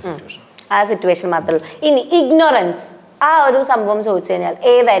വിഷമം തോന്നിയ സിറ്റുവേഷൻ. ആ സിറ്റുവേഷൻ മാത്രമേ ഉള്ളൂ. ഇനി ഇഗ്നോറൻസ്, ആ ഒരു സംഭവം ചോദിച്ചു കഴിഞ്ഞാൽ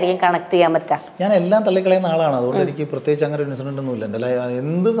ഏതായിരിക്കും കണക്ട് ചെയ്യാൻ പറ്റുക? ഞാൻ എല്ലാം തള്ളിക്കളയുന്ന ആളാണ്. അതുകൊണ്ട് എനിക്ക് പ്രത്യേകിച്ച് അങ്ങനെ ഒരു ഇൻസിഡന്റ് ഒന്നും ഇല്ല. എൻ്റെ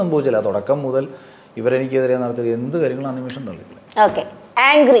എന്ത് സംഭവിച്ചില്ല തുടക്കം മുതൽ ഇവരെനിക്കെതിരെ നടത്തിയ എന്ത് കാര്യങ്ങളും ആ നിമിഷം തള്ളിക്കളയും. ഓക്കെ,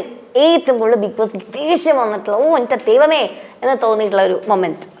 ആംഗ്രി, ഏറ്റവും കൂടുതൽ ബിഗ് ബോസ് ദേഷ്യം വന്നിട്ടുള്ള എൻ്റെ ദൈവമേ എന്ന് തോന്നിയിട്ടുള്ള ഒരു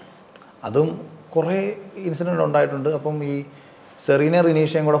മൊമെന്റ്? അതും കുറേ ഇൻസിഡന്റ് ഉണ്ടായിട്ടുണ്ട്. അപ്പം ഈ സെറീന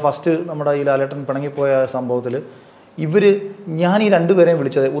റിനീഷയും കൂടെ ഫസ്റ്റ് നമ്മുടെ ഈ ലാലേട്ടൻ പിണങ്ങിപ്പോയ സംഭവത്തിൽ ഞാൻ ഈ 2 പേരെയും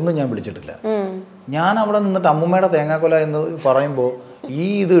വിളിച്ചത് ഒന്നും ഞാൻ വിളിച്ചിട്ടില്ല. ഞാൻ അവിടെ നിന്നിട്ട് അമ്മുമ്മയുടെ തേങ്ങാക്കൊല എന്ന് പറയുമ്പോൾ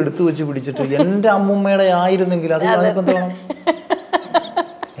ഇത് എടുത്തു വെച്ച് പിടിച്ചിട്ട് എൻ്റെ അമ്മുമ്മയുടെ ആയിരുന്നെങ്കിൽ അത് ഞാനിപ്പോൾ എന്താ വേണം?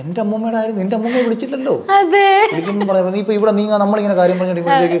 എൻ്റെ അമ്മുമ്മയുടെ ആയിരുന്നു, നിന്റെ അമ്മുമ്മയെ വിളിച്ചില്ലല്ലോ. വിളിക്കുമ്പോൾ പറയുമ്പോൾ നീ ഇപ്പോൾ ഇവിടെ നമ്മളിങ്ങനെ കാര്യം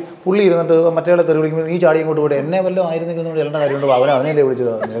പറഞ്ഞിട്ട് പുള്ളി ഇരുന്നിട്ട് മറ്റേ തെറി വിളിക്കുമ്പോൾ നീ ചാടി ഇങ്ങോട്ട് പോയിട്ട് എന്നെ വല്ലതും ആയിരുന്നെങ്കിൽ നമ്മൾ ചെല്ലേണ്ട കാര്യമുണ്ടോ? അവനല്ലേ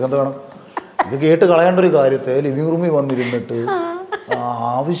വിളിച്ചത്, നിനക്കെന്ത് വേണം? ഇത് കേട്ട് കളയേണ്ട ഒരു കാര്യത്തെ ലിവിംഗ് റൂമിൽ വന്നിരുന്നിട്ട്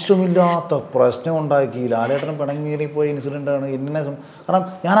ആവശ്യമില്ലാത്ത പ്രശ്നം ഉണ്ടാക്കി. ലാലേട്ടൻ പിണങ്ങി പോയ ഇൻസിഡൻ്റ് ആണ് എന്നെ. കാരണം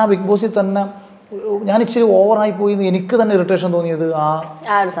ഞാൻ ആ ബിഗ് ബോസിൽ തന്നെ ഞാൻ ഇച്ചിരി ഓവറായി പോയി എനിക്ക് തന്നെ ഇറിറ്റേഷൻ തോന്നിയത് ആ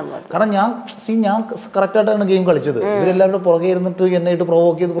സംഭവം. കാരണം ഞാൻ കറക്റ്റായിട്ടാണ് ഗെയിം കളിച്ചത്. ഇവരെല്ലാവരും പുറകെ ഇരുന്നിട്ട് എന്നെ ഇട്ട്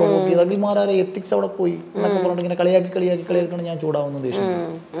പ്രൊവോക്ക് ചെയ്ത് അഖിൽമാരെ എത്തിക്സ് അവിടെ പോയി എന്നൊക്കെ പറഞ്ഞിട്ട് ഇങ്ങനെ കളിയാക്കിയാണ് ഞാൻ ചൂടാവുന്നത് ദേഷ്യം.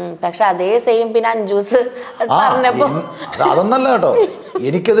 പക്ഷെ അതേ സെയിം പിന്നെ അഞ്ജൂസ് അതൊന്നല്ല കേട്ടോ.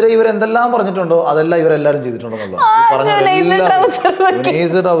 എനിക്കെതിരെ ഇവരെന്തെല്ലാം പറഞ്ഞിട്ടുണ്ടോ അതെല്ലാം ഇവരെല്ലാരും ചെയ്തിട്ടുണ്ടെന്നുള്ളൂ.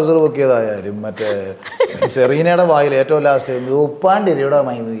 ട്രൗസർ പൊക്കിയതായാലും മറ്റേ സെറീനയുടെ വായിൽ ഏറ്റവും ലാസ്റ്റ് ഉപ്പാണ്ടിരിയുടെ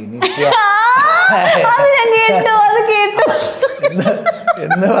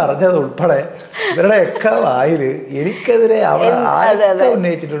എന്ന് പറഞ്ഞത് ഉൾപ്പെടെ ഇവരുടെ ഒക്കെ വായില് എനിക്കെതിരെ അവിടെ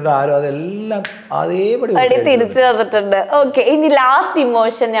ഉന്നയിച്ചിട്ടുണ്ട് ആരും. അതെല്ലാം അതേപടി തിരിച്ചു വന്നിട്ടുണ്ട്. ഓക്കെ, ഇനി ലാസ്റ്റ്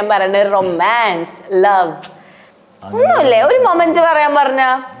ഇമോഷൻ ഞാൻ പറയുന്നത് റൊമാൻസ്, ലവ്. ഒന്നുമില്ലേ, ഒരു മൊമെന്റ് പറയാൻ പറഞ്ഞ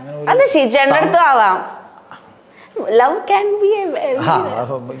അത് ഷീജയുടെ അടുത്തും ആവാം. ലവ് ക്യാൻ ബി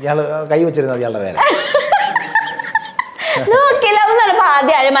ഇയാള് കൈ വെച്ചിരുന്നത് ഇയാളുടെ വേല.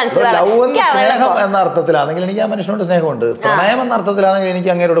 സ്നേഹം എന്ന അർത്ഥത്തിലാണെങ്കിൽ എനിക്ക് ആ മനുഷ്യനോട് സ്നേഹമുണ്ട്. പ്രണയം എന്ന അർത്ഥത്തിലാണെങ്കിൽ എനിക്ക്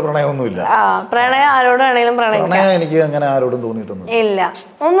അങ്ങേരോട് പ്രണയമൊന്നുമില്ല. പ്രണയം ആരോടാണെങ്കിലും പ്രണയം എനിക്ക് അങ്ങനെ ആരോടും തോന്നിയിട്ടൊന്നും ഇല്ല,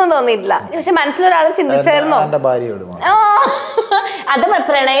 ഒന്നും തോന്നിയിട്ടില്ല. പക്ഷെ മനസ്സിലൊരാൾ ചിന്തിച്ചായിരുന്നോ? എന്റെ ഭാര്യയോട് അത്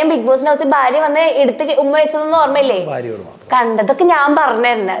പ്രണയം ബിഗ് ബോസിന് ഹൗസിൽ ഭാര്യ വന്ന് എടുത്ത് ഉമ്മ വെച്ചതൊന്നും ഓർമ്മയില്ലേ? ഭാര്യയോട് കണ്ടതൊക്കെ ഞാൻ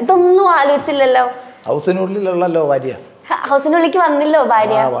പറഞ്ഞിരുന്നു, ഇതൊന്നും ആലോചിച്ചില്ലല്ലോ. ഹൗസിനുള്ളിലുള്ളല്ലോ ഭാര്യ, ഹൗസിനുള്ളിലേക്ക് വന്നില്ലോ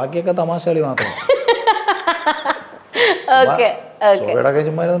ഭാര്യ. ബാക്കിയൊക്കെ തമാശകളി മാത്രം.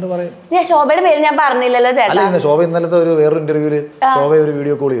 ഞാൻ ശോഭയുടെ പേര് ഞാൻ പറഞ്ഞില്ലല്ലോ ചേട്ടാ. ശോഭ ഇന്നലത്തെ വേറൊരു ഇന്റർവ്യൂല് ശോഭ ഒരു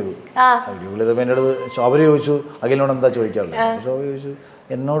വീഡിയോ കോൾ ചെയ്തു. വീഡിയോ കോൾ ചെയ്തപ്പോ എന്റെ അടുത്ത് ശോഭ ചോദിച്ചു അഖിലിനോട് എന്താ ചോദിക്കാറുള്ളത്. ശോഭ ചോദിച്ചു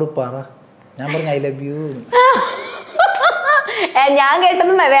എന്നോട് പറ. ഞാൻ പറഞ്ഞു ഐ ലവ് യു. ഞാൻ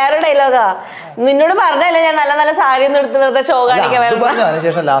കേട്ടത് വേറെ ഡയലോഗാ. നിന്നോട് പറഞ്ഞല്ലേ ഞാൻ നല്ല നല്ല സാരി ഒന്നും എടുത്ത് വെറുതെ ഷോ കാണിക്കാൻ.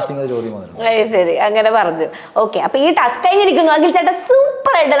 ശരി, അങ്ങനെ പറഞ്ഞു. ഓക്കെ, അപ്പൊ ഈ ടാസ്ക് കഴിഞ്ഞിരിക്കുന്നു. അഖിൽ ചേട്ടാ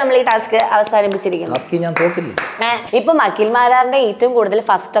സൂപ്പർ ആയിട്ട് നമ്മൾ ഈ ടാസ്ക് അവസാനിപ്പിച്ചിരിക്കുന്നു. ഇപ്പം അഖിൽ മാരാറിന്റെ ഏറ്റവും കൂടുതൽ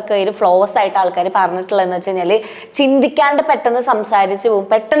ഫസ്റ്റ് ഒക്കെ ഒരു ഫ്ലോസ് ആയിട്ട് ആൾക്കാർ പറഞ്ഞിട്ടുള്ളതെന്ന് വെച്ച് കഴിഞ്ഞാല് ചിന്തിക്കാണ്ട് പെട്ടെന്ന് സംസാരിച്ചു പോകും.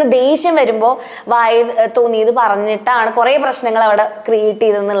 പെട്ടെന്ന് ദേഷ്യം വരുമ്പോ വായി തോന്നിയത് പറഞ്ഞിട്ടാണ് കുറെ പ്രശ്നങ്ങൾ അവിടെ ക്രിയേറ്റ്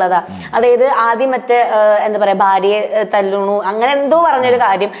ചെയ്തെന്നുള്ളതാ. അതായത് ആദ്യം മറ്റേ എന്താ പറയാ ഭാര്യയെ തല്ലുണു അങ്ങനെ അങ്ങനെ എന്തോ പറഞ്ഞൊരു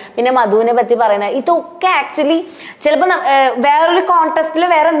കാര്യം. പിന്നെ മധുവിനെ പറ്റി പറയുന്നത് ഇതൊക്കെ ആക്ച്വലി ചിലപ്പോൾ വേറൊരു കോൺടെസ്റ്റിൽ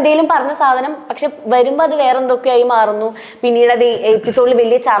വേറെ എന്തെങ്കിലും പറഞ്ഞ സാധനം പക്ഷെ വരുമ്പോൾ അത് വേറെ എന്തൊക്കെയായി മാറുന്നു. പിന്നീട് അത് എപ്പിസോഡിൽ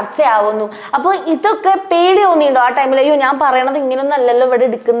വലിയ ചർച്ചയാവുന്നു. അപ്പോൾ ഇതൊക്കെ പേടി തോന്നിയിട്ടുണ്ടോ ആ ടൈമിൽ? അയ്യോ ഞാൻ പറയണത് ഇങ്ങനൊന്നും അല്ലല്ലോ ഇവിടെ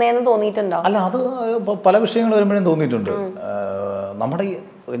എടുക്കുന്നതെന്ന് തോന്നിയിട്ടുണ്ടോ? അല്ല, അത് പല വിഷയങ്ങൾ വരുമ്പോഴും തോന്നിയിട്ടുണ്ട്. നമ്മുടെ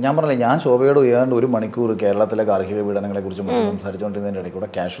ഞാൻ പറഞ്ഞില്ലേ, ഞാൻ ശോഭയോട് ഏതാണ്ട് 1 മണിക്കൂർ കേരളത്തിലെ ഗാർഹിക പീഡനങ്ങളെ കുറിച്ച് സംസാരിച്ചുകൊണ്ടിരുന്നതിൻ്റെ ഇടയ്ക്ക്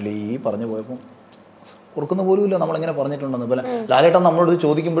കൂടെ കാഷ്വലി പറഞ്ഞു പോയപ്പോൾ ഓർക്കുന്ന പോലും ഇല്ല നമ്മളിങ്ങനെ പറഞ്ഞിട്ടുണ്ടെന്ന്. പോലെ ലാലേട്ടൻ നമ്മളോട്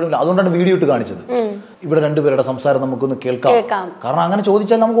ചോദിക്കുമ്പോഴും അതുകൊണ്ടാണ് വീഡിയോ ഇട്ട് കാണിച്ചത്. ഇവിടെ രണ്ടുപേരുടെ സംസാരം നമുക്കൊന്ന് കേൾക്കാം. കാരണം അങ്ങനെ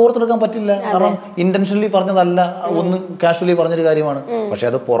ചോദിച്ചാൽ നമുക്ക് ഓർത്തെടുക്കാൻ പറ്റില്ല. കാരണം ഇന്റൻഷനലി പറഞ്ഞതല്ല, ഒന്ന് കാഷ്വലി പറഞ്ഞൊരു കാര്യമാണ്. പക്ഷെ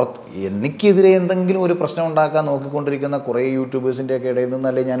അത് എനിക്കെതിരെ എന്തെങ്കിലും ഒരു പ്രശ്നം ഉണ്ടാക്കാൻ നോക്കിക്കൊണ്ടിരിക്കുന്ന കുറെ യൂട്യൂബേഴ്സിന്റെ ഒക്കെ ഇടയിൽ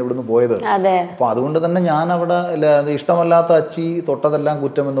നിന്നല്ലേ ഞാൻ ഇവിടുന്ന് പോയത്. അപ്പൊ അതുകൊണ്ട് തന്നെ ഞാൻ അവിടെ ഇഷ്ടമല്ലാത്ത അച്ചി തൊട്ടതെല്ലാം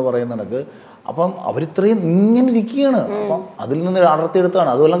കുറ്റം എന്ന് പറയുന്നതൊക്കെ അപ്പം അവരിത്രയും ഇങ്ങനെ ഇരിക്കുകയാണ്. അപ്പം അതിൽ നിന്ന് അടർത്തിയെടുത്താണ്.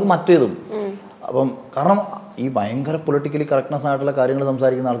 അതുമല്ല മറ്റേതും. അപ്പം കാരണം ഈ ഭയങ്കര പൊളിറ്റിക്കലി കറക്റ്റ്നെസ് ആയിട്ടുള്ള കാര്യങ്ങൾ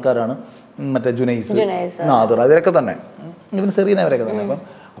സംസാരിക്കുന്ന ആൾക്കാരാണ് മറ്റേ ജുനൈസ്, നാദർ, അവരൊക്കെ തന്നെ, ഇവന് സെറീന, അവരൊക്കെ തന്നെ.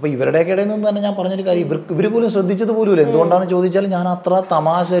 അപ്പം ഇവരുടെയൊക്കെ ഇടയിൽ നിന്ന് തന്നെ ഞാൻ പറഞ്ഞൊരു കാര്യം ഇവർ പോലും ശ്രദ്ധിച്ചത് പോലുമില്ല. എന്തുകൊണ്ടാണെന്ന് ചോദിച്ചാൽ ഞാൻ അത്ര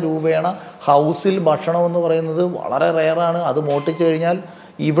തമാശ രൂപേണ ഹൗസിൽ ഭക്ഷണം എന്ന് പറയുന്നത് വളരെ റെയറാണ്. അത് മോട്ടിച്ചു കഴിഞ്ഞാൽ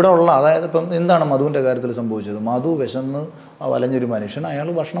ഇവിടെ ഉള്ള, അതായത് ഇപ്പം എന്താണ് മധുവിൻ്റെ കാര്യത്തിൽ സംഭവിച്ചത്? മധു വിശന്ന് വലഞ്ഞൊരു മനുഷ്യൻ, അയാൾ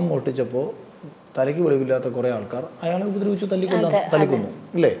ഭക്ഷണം മോട്ടിച്ചപ്പോൾ തലയ്ക്ക് വെളിവില്ലാത്ത കുറേ ആൾക്കാർ അയാളെ ഉപദ്രവിച്ച് തല്ലിക്കൊന്നു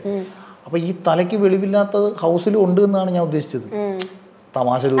ഇല്ലേ? അപ്പൊ ഈ തലയ്ക്ക് വെളിവില്ലാത്തത് ഹൗസിൽ ഉണ്ട് എന്നാണ് ഞാൻ ഉദ്ദേശിച്ചത്.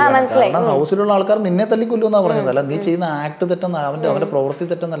 തമാശ രൂപമാണ്. കാരണം ഹൗസിലുള്ള ആൾക്കാർ നിന്നെ തല്ലിക്കൊല്ലുമെന്നാ പറഞ്ഞത്. അല്ല, നീ ചെയ്യുന്ന ആക്ട് തെറ്റെന്ന, അവന്റെ പ്രവൃത്തി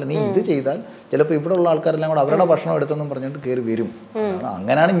തെറ്റെന്നല്ല. നീ ഇത് ചെയ്താൽ ചിലപ്പോൾ ഇവിടെ ഉള്ള ആൾക്കാരെല്ലാം കൂടെ അവരുടെ ഭക്ഷണം എടുത്തെന്നും പറഞ്ഞിട്ട് കയറി വരും.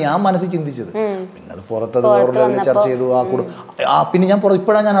 അങ്ങനെയാണ് ഞാൻ മനസ്സിൽ ചിന്തിച്ചത്. പിന്നെ അത് പുറത്തത് ചർച്ച ചെയ്തു. പിന്നെ ഞാൻ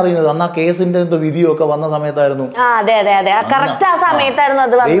ഇപ്പോഴാണ് ഞാൻ അറിയുന്നത്, അന്ന് ആ കേസിന്റെ എന്തോ വിധിയൊക്കെ വന്ന സമയത്തായിരുന്നു.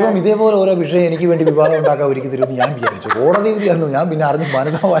 ദൈവം ഇതേപോലെ ഓരോ വിഷയം എനിക്ക് വേണ്ടി വിവാദം ഉണ്ടാക്കാൻ ഒരുക്കി തരുമെന്ന് ഞാൻ വിചാരിച്ചു. കോടതി വിധിയായിരുന്നു. ഞാൻ പിന്നെ അറിഞ്ഞു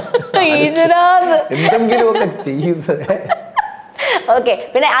മനസ്സാവാൻ എന്തെങ്കിലുമൊക്കെ ചെയ്യുന്നത്. ഓക്കെ.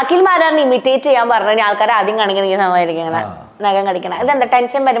 പിന്നെ അഖിൽ മാരാറിനെ ഇമിറ്റേറ്റ് ചെയ്യാൻ പറഞ്ഞ ആൾക്കാരെ ആദ്യം കാണിക്കുന്ന നഖം കടിക്കണം. ഇതെന്താ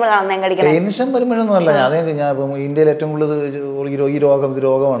ടെൻഷൻ വരുമ്പോഴാണ് നഖം കടിക്കണം? ടെൻഷൻ വരുമ്പോഴൊന്നും അല്ല. ഞാൻ ഇപ്പം ഇന്ത്യയിൽ ഏറ്റവും കൂടുതൽ ഈ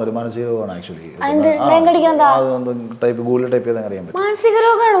രോഗമാണ്, ഒരു മാനസിക രോഗമാണ് ആക്ച്വലി. ഗൂഗിൾ ടൈപ്പ് ചെയ്താൽ അറിയാൻ പറ്റും. മാനസിക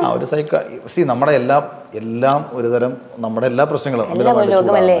രോഗമാണ്. നമ്മുടെ എല്ലാം ഒരുതരം നമ്മുടെ എല്ലാ പ്രശ്നങ്ങളും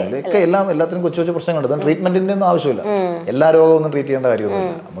എല്ലാത്തിനും കൊച്ചു കൊച്ചു പ്രശ്നങ്ങളുണ്ട്. ട്രീറ്റ്മെന്റിന്റെ ഒന്നും ആവശ്യമില്ല. എല്ലാ രോഗവും ഒന്നും ട്രീറ്റ് ചെയ്യേണ്ട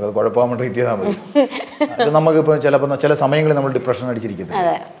കാര്യമൊന്നുമില്ല. നമുക്ക് കുഴപ്പമാകുമ്പോൾ ട്രീറ്റ് ചെയ്താൽ മതി. നമുക്കിപ്പോൾ ചില സമയങ്ങളിൽ നമ്മൾ ഡിപ്രഷൻ അടിച്ചിരിക്കുന്നത്,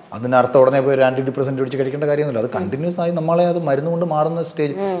 അതിനർത്ഥം ഉടനെ പോയി ഒരു ആന്റി ഡിപ്രസന്റ് അടിച്ച് കഴിക്കേണ്ട കാര്യമൊന്നുമില്ല. അത് കണ്ടിന്യൂസ് ആയി നമ്മളെ അത് മരുന്ന് കൊണ്ട് മാറുന്ന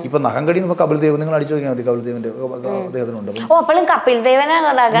സ്റ്റേജ്. ഇപ്പൊ നഖം കടി നമുക്ക് കപിൽ ദേവ്, നിങ്ങൾ അടിച്ചു നോക്കിയാൽ മതി. കപിൽ ദേവിന്റെ അദ്ദേഹത്തിനുണ്ട്.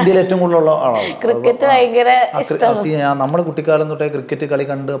 ഇന്ത്യയിൽ ഏറ്റവും കൂടുതലുള്ള ആളാണ്. നമ്മുടെ കുട്ടിക്കാലം തൊട്ടേ ക്രിക്കറ്റ് കളി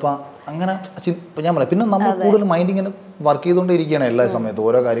കണ്ട് അപ്പൊ അങ്ങനെ ഞാൻ പറയാം. പിന്നെ നമ്മൾ കൂടുതൽ മൈൻഡ് ഇങ്ങനെ വർക്ക് ചെയ്തുകൊണ്ടിരിക്കുകയാണ് എല്ലാ സമയത്തും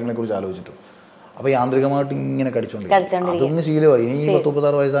ഓരോ കാര്യങ്ങളെ കുറിച്ച് ആലോചിച്ചിട്ടും. അപ്പൊ യാന്ത്രികമായിട്ട് ഇങ്ങനെ കടിച്ചോണ്ടിരിക്കും. അതൊന്നും ശീലമായി. ഇനി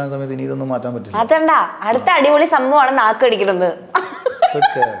 36 വയസ്സായ സമയത്ത് ഇനി ഇതൊന്നും മാറ്റാൻ പറ്റില്ല. അടുത്ത അടിപൊളി സംഭവമാണ് നാക്ക് കടിക്കുന്നത്.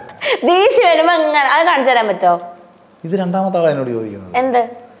 ദേഷ്യം വരുമ്പോ അങ്ങനെ അത് കാണിച്ചു തരാൻ പറ്റോ? ഇത് രണ്ടാമത്തെ ആളാണ് എന്നോട് ചോദിക്കുന്നത്. എന്ത്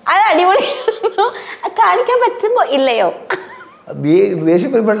അത് അടിപൊളി കാണിക്കാൻ പറ്റുമ്പോ ഇല്ലയോ?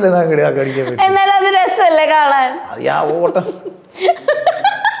 ദേഷ്യം വരുമ്പോഴല്ലേ എന്നാലും അത് രസമല്ലേ കാണാൻ?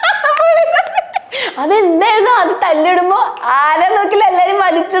 അതെന്തായിരുന്നു അത് തല്ലിടുമ്പോ ആരെ നോക്കില്ല എല്ലാരും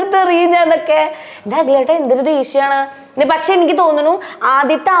വലിച്ചെടുത്ത് എറിയുന്നൊക്കെ. എന്റെ അഖിലേട്ടാ എന്തൊരു ദേഷ്യമാണ്. പക്ഷെ എനിക്ക് തോന്നുന്നു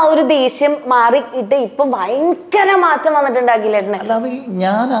ആദ്യത്തെ ആ ഒരു ദേഷ്യം മാറിയിട്ട് ഇപ്പൊ ഭയങ്കര മാറ്റം വന്നിട്ടുണ്ട് അഖിലേട്ടന്. അല്ലാതെ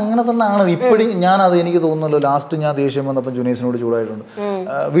ഞാൻ അങ്ങനെ തന്നെ ആണ് ഇപ്പോഴും. ഞാനത് എനിക്ക് തോന്നുന്നല്ലോ, ലാസ്റ്റ് ഞാൻ ദേഷ്യം വന്നപ്പോൾ ജുനൈസിനോട് ചൂടായിട്ടുണ്ട്.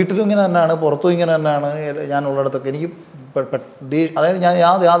 വീട്ടിലും ഇങ്ങനെ തന്നെയാണ്, പുറത്തും ഇങ്ങനെ തന്നെയാണ്. ഞാൻ ഉള്ളിടത്തൊക്കെ എനിക്ക് അതായത് ഞാൻ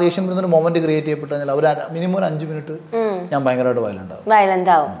ആ ദേഷ്യം വരുന്നൊരു മൊമെന്റ് ക്രിയേറ്റ് ചെയ്യപ്പെട്ടു കഴിഞ്ഞാൽ ഒരു മിനിമം ഒരു 5 മിനിറ്റ് ഞാൻ ഭയങ്കരമായിട്ട്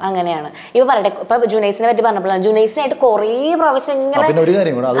വയലന്റ് ആവും. അങ്ങനെയാണ് ഇപ്പൊ പറയട്ടെ. ഇപ്പൊ ജുനൈസിനെ പറ്റി പറഞ്ഞപ്പോഴാണ് ജുനൈസിനായിട്ട് കുറേ പ്രാവശ്യം ഇങ്ങനെ. പിന്നെ ഒരു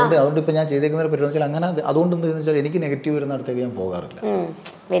കാര്യം കൂടെ, അതുകൊണ്ട് ഇപ്പൊ ഞാൻ ചെയ്തേക്കുന്ന ഒരു പരിപാടി അങ്ങനെ അതുകൊണ്ട് എന്താണെന്ന് വെച്ചാൽ എനിക്ക് നെഗറ്റീവ് വരുന്നിടത്തേക്ക് ഞാൻ പോകാറില്ല.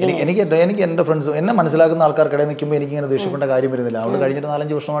 എനിക്ക് എന്റെ ഫ്രണ്ട്സ് എന്നെ മനസ്സിലാക്കുന്ന ആൾക്കാർക്കിടയിൽ നിൽക്കുമ്പോൾ എനിക്ക് ഇങ്ങനെ ദേഷ്യപ്പെട്ട കാര്യം വരുന്നില്ല. അതുകൊണ്ട് കഴിഞ്ഞിട്ട്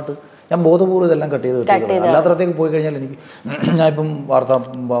 4-5 വർഷമായിട്ട് ഞാൻ ബോധപൂർവ്വം ഇതെല്ലാം കട്ട് ചെയ്ത് അല്ലാത്തടത്തേക്ക് പോയി കഴിഞ്ഞാൽ എനിക്ക് ഞാൻ ഇപ്പം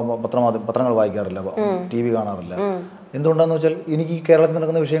പത്രങ്ങൾ വായിക്കാറില്ല, TV കാണാറില്ല. എന്തുകൊണ്ടാന്ന് വെച്ചാൽ എനിക്ക് ഈ കേരളത്തിൽ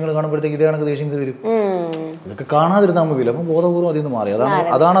നടക്കുന്ന വിഷയങ്ങൾ കാണുമ്പോഴത്തേക്ക് ഇതേ കണക്ക് ദേഷ്യം വരും. ഇതൊക്കെ കാണാതിരുന്നാൽ മതിയില്ല. അപ്പം ബോധപൂർവ്വം അതിൽ നിന്ന് മാറി.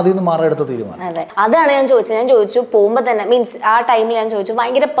 അതാണ് അതിൽ നിന്ന് മാറാൻ എടുത്ത തീരുമാനം. അതാണ് ഞാൻ ചോദിച്ചു പോകുമ്പോൾ തന്നെ മീൻസ് ആ ടൈമിൽ ഞാൻ ചോദിച്ചു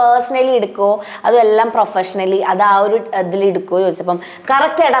ഭയങ്കര പേഴ്സണലി എടുക്കോ അതെല്ലാം പ്രൊഫഷണലി അത് ആ ഒരു ഇതിൽ എടുക്കുമോ ചോദിച്ചപ്പം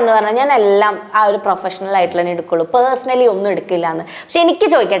കറക്റ്റ് ആയിട്ടാന്ന് പറഞ്ഞാൽ ഞാൻ എല്ലാം ആ ഒരു പ്രൊഫഷണൽ ആയിട്ട് തന്നെ എടുക്കുള്ളൂ, പേഴ്സണലി ഒന്നും എടുക്കില്ല എന്ന്. പക്ഷെ എനിക്ക്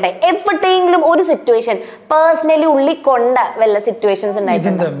ചോദിക്കട്ടെ, എപ്പോഴെങ്കിലും ഒരു സിറ്റുവേഷൻ പേഴ്സണലി ഉള്ളിൽ കൊണ്ട വല്ല സിറ്റുവേഷൻസ്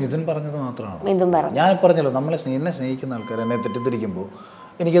ഉണ്ടായിട്ടുണ്ട്? മിഥുൻ പറഞ്ഞത് മാത്രമാണ്. ഞാൻ പറഞ്ഞല്ലോ, എന്നെ സ്നേഹിക്കുന്ന ആൾക്കാർ എന്നെ തെറ്റിദ്ധരിക്കുമ്പോൾ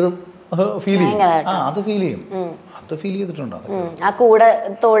എനിക്കത് ഫീൽ ചെയ്യും. അത് ഫീൽ ചെയ്യും. അത് ഫീൽ ചെയ്തിട്ടുണ്ട്. ആ കൂടെ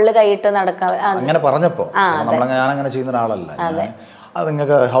തോളില് കൈയിട്ട് നടക്കാം അങ്ങനെ പറഞ്ഞപ്പോ ഞാനങ്ങനെ ചെയ്യുന്ന ഒരാളല്ല. അത്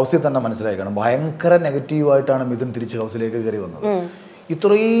നിങ്ങൾക്ക് ഹൗസിൽ തന്നെ മനസ്സിലാക്കണം. ഭയങ്കര നെഗറ്റീവായിട്ടാണ് മിഥുൻ തിരിച്ച് ഹൗസിലേക്ക് കയറി വന്നത്.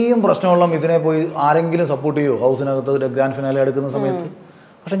 ഇത്രയും പ്രശ്നമുള്ള ഇതിനെ പോയി ആരെങ്കിലും സപ്പോർട്ട് ചെയ്യുമോ ഹൗസിനകത്ത് ഗ്രാൻഡ് ഫിനാലെ എടുക്കുന്ന സമയത്ത്?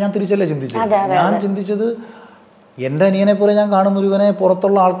 പക്ഷെ ഞാൻ തിരിച്ചല്ലേ ചിന്തിച്ചത്. ഞാൻ ചിന്തിച്ചത് എൻ്റെ അനിയനെ പോലെ ഞാൻ കാണുന്ന ഒരുവനെ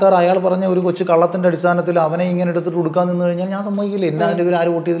പുറത്തുള്ള ആൾക്കാർ അയാൾ പറഞ്ഞ ഒരു കൊച്ചു കള്ളത്തിൻ്റെ അടിസ്ഥാനത്തിൽ അവനെ ഇങ്ങനെ എടുത്തിട്ട് കൊടുക്കാൻ നിന്ന് കഴിഞ്ഞാൽ ഞാൻ സമ്മതിക്കില്ല. എന്നെ അതിൻ്റെ ഒരു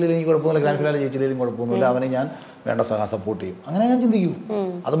ആര് വോട്ടിയതിലും എനിക്ക് കുഴപ്പമൊന്നുമില്ല, ഗ്രാൻഡ് ഫിനാലെ ജയിച്ചില്ലെങ്കിലും കുഴപ്പമൊന്നുമില്ല, അവനെ ഞാൻ വേണ്ട സപ്പോർട്ട് ചെയ്യും. അങ്ങനെ ഞാൻ ചിന്തിക്കും.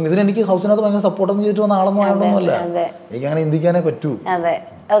 അതും ഇതിനെനിക്ക് ഹൗസിനകത്ത് ഭയങ്കര സപ്പോർട്ടൊന്നും ചെയ്തിട്ട് വന്ന ആളൊന്നും ആയതൊന്നുമല്ല. എനിക്ക് അങ്ങനെ ചിന്തിക്കാനേ പറ്റൂ. അതെ,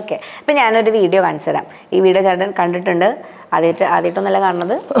 ഓക്കെ. അപ്പം ഞാനൊരു വീഡിയോ കാണിച്ചു തരാം. ഈ വീഡിയോ ചേട്ടൻ കണ്ടിട്ടുണ്ട്, ആദ്യമായിട്ടൊന്നല്ല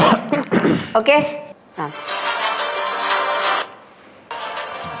കാണുന്നത്. ഓക്കെ, ആ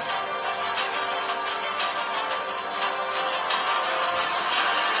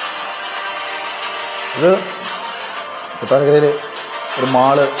ഇത് കൊട്ടാരക്കരയിൽ ഒരു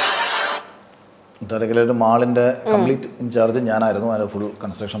മാള്, കൊട്ടാരക്കരയിൽ ഒരു മാളിൻ്റെ കംപ്ലീറ്റ് ഇൻചാർജ് ഞാനായിരുന്നു. അതിൻ്റെ ഫുൾ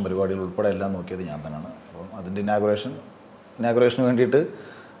കൺസ്ട്രക്ഷൻ പരിപാടികൾ ഉൾപ്പെടെ എല്ലാം നോക്കിയത് ഞാൻ തന്നെയാണ്. അപ്പം അതിൻ്റെ ഇനാഗുറേഷന് വേണ്ടിയിട്ട്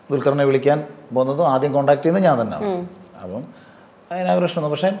ദുൽഖറിനെ വിളിക്കാൻ പോകുന്നതും ആദ്യം കോൺടാക്ട് ചെയ്യുന്നത് ഞാൻ തന്നെയാണ്. അപ്പം ഇനാഗുറേഷൻ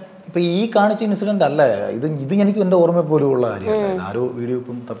വന്നു. പക്ഷേ ഇപ്പോൾ ഈ കാണിച്ച ഇൻസിഡൻ്റ് അല്ല ഇത് എനിക്ക് എൻ്റെ ഓർമ്മ പോലും ഉള്ള കാര്യമല്ല. ആരോ വീഡിയോ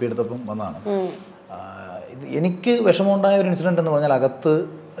ഇപ്പം തപ്പിയെടുത്തപ്പം വന്നതാണ്. ഇത് എനിക്ക് വിഷമമുണ്ടായ ഒരു ഇൻസിഡൻറ്റ് എന്ന് പറഞ്ഞാൽ അകത്ത്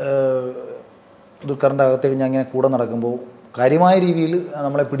ദുൽഖറിൻ്റെ അകത്തേക്ക് ഞാൻ ഇങ്ങനെ കൂടെ നടക്കുമ്പോൾ കാര്യമായ രീതിയിൽ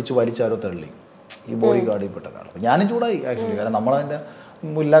നമ്മളെ പിടിച്ച് വലിച്ചാരോ തള്ളി ഈ ബോഡി ഗാർഡിൽപ്പെട്ട ആൾ. അപ്പോൾ ഞാനും ചൂടായി ആക്ച്വലി. കാരണം നമ്മളതിൻ്റെ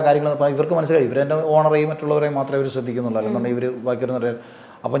എല്ലാ കാര്യങ്ങളും ഇവർക്ക് മനസ്സിലായി, ഇവരെൻ്റെ ഓണറേയും മറ്റുള്ളവരെയും മാത്രമേ ഇവർ ശ്രദ്ധിക്കുന്നുള്ളൂ, അല്ലെന്നുണ്ടെങ്കിൽ ഇവർ ബാക്കിയൊന്നും.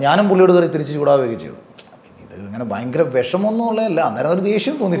 അപ്പോൾ ഞാനും പുള്ളിയോട് കയറി തിരിച്ച് ചൂടാവുകയും ചെയ്തു. ഇത് ഇങ്ങനെ ഭയങ്കര വിഷമമൊന്നും ഉള്ളതല്ല, അന്നേരം ഒരു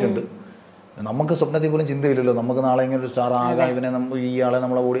ദേഷ്യം തോന്നിയിട്ടുണ്ട്. നമുക്ക് സ്വപ്നത്തിൽ പോലും ചിന്തയില്ലല്ലോ നമുക്ക് നാളെ ഇങ്ങനെ ഒരു സ്റ്റാർ ആകാം, ഇവനെ ഈ ആളെ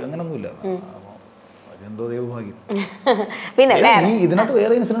നമ്മളെ ബോഡി അങ്ങനെയൊന്നുമില്ല. എന്തോ ദൈവഭാഗ്യം. പിന്നെ ഇതിനകത്ത്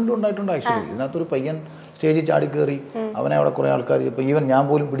വേറെ ഇൻസിഡൻറ്റും ഉണ്ടായിട്ടുണ്ട് ആക്ച്വലി. ഇതിനകത്തൊരു പയ്യൻ സ്റ്റേജിൽ ചാടിക്കേറി അവനെ അവിടെ കുറേ ആൾക്കാർ, ഇപ്പോൾ ഈവൻ ഞാൻ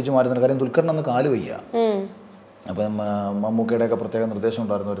പോലും പിടിച്ചു മാറ്റുന്നുണ്ട്. കാര്യം ദുൽഖറിനന്ന് കാല് വയ്യ. അപ്പം മമ്മൂക്കയുടെയൊക്കെ പ്രത്യേക നിർദ്ദേശം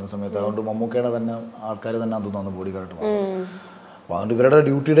ഉണ്ടായിരുന്നു വരുന്ന സമയത്ത്. അതുകൊണ്ട് മമ്മൂക്കയുടെ തന്നെ ആൾക്കാർ തന്നെ അത് തോന്നുന്നു ബോഡി ഗാർഡ്. അപ്പോൾ അതുകൊണ്ട് ഇവരുടെ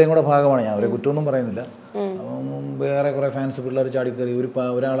ഡ്യൂട്ടിയുടെയും കൂടെ ഭാഗമാണ്. ഞാൻ അവരെ കുറ്റമൊന്നും പറയുന്നില്ല. അപ്പം വേറെ കുറേ ഫാൻസ് പിള്ളേർ ചാടിക്കയറി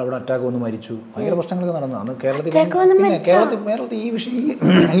ഒരാൾ അവിടെ അറ്റാക്ക് വന്ന് മരിച്ചു. ഭയങ്കര പ്രശ്നങ്ങളൊക്കെ നടന്നു അന്ന് കേരളത്തിൽ.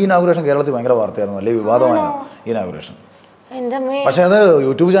 ഈ ഇനാഗുറേഷൻ കേരളത്തിൽ ഭയങ്കര വാർത്തയായിരുന്നു, വലിയ വിവാദമായ ഈ ഇനാഗുറേഷൻ. പക്ഷെ അത്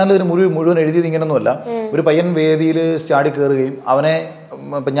യൂട്യൂബ് ചാനലിൽ മുഴുവൻ എഴുതിയത് ഇങ്ങനൊന്നുമല്ല. ഒരു പയ്യൻ വേദിയിൽ ചാടി കയറുകയും അവനെ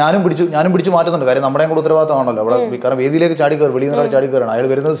ഇപ്പം ഞാനും പിടിച്ചു മാറ്റുന്നുണ്ട്. കാര്യം നമ്മുടെയും കൂടെ ഉത്തരവാദിത്തമാണല്ലോ അവിടെ. കാരണം വേദിയിലേക്ക് ചാടി കയറി, വെളിയിൽ നിന്ന് ചാടി കയറണം. അയാൾ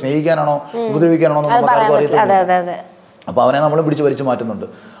വരുന്നത് സ്നേഹിക്കാനാണോ ഉപദ്രവിക്കാനാണോ അറിയത്തില്ല. അപ്പോൾ അവനെ നമ്മൾ പിടിച്ച് വലിച്ചു മാറ്റുന്നുണ്ട്.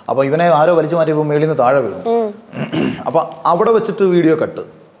 അപ്പോൾ ഇവനെ ആരോ വലിച്ചു മാറ്റിയപ്പോൾ മേളിൽ നിന്ന് താഴെ വീണു. അപ്പോൾ അവിടെ വെച്ചിട്ട് വീഡിയോ കട്ട്.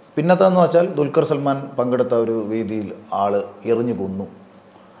 പിന്നത്തെന്ന് വെച്ചാൽ ദുൽഖർ സൽമാൻ പങ്കെടുത്ത ഒരു വേദിയിൽ ആള് എറിഞ്ഞു കൊന്നു.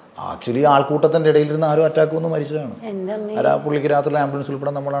 ആക്ച്വലി ആൾക്കൂട്ടത്തിൻ്റെ ഇടയിലിരുന്ന് ആരോ അറ്റാക്ക് വന്ന് മരിച്ചതാണ്. പുള്ളിക്ക് രാത്രി ആംബുലൻസ്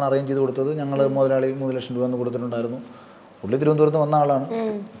ഉൾപ്പെടെ നമ്മളാണ് അറേഞ്ച് ചെയ്ത് കൊടുത്തത്. ഞങ്ങൾ മുതലാളി 3 ലക്ഷം രൂപ കൊടുത്തിട്ടുണ്ടായിരുന്നു. പുള്ളി തിരുവനന്തപുരത്ത് വന്ന ആളാണ്.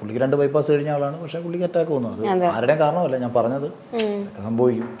 പുള്ളിക്ക് 2 ബൈപ്പാസ് കഴിഞ്ഞ ആളാണ്. പക്ഷേ പുള്ളിക്ക് അറ്റാക്ക് വന്നു. അത് ആരുടെയും കാരണമല്ല, ഞാൻ പറഞ്ഞത്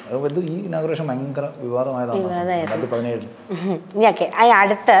സംഭവിക്കും. ഇത് ഈ ഇനാഗുറേഷൻ ഭയങ്കര വിവാദമായതാണ് 2017.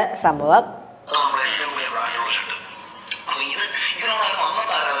 അടുത്ത സംഭവം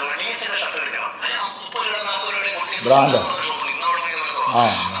ബ്രാൻഡ്.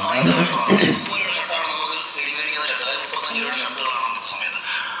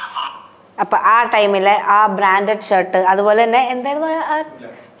 അപ്പൊ ആ ടൈമില് ആ ബ്രാൻഡഡ് ഷർട്ട്, അതുപോലെ തന്നെ എന്തായിരുന്നു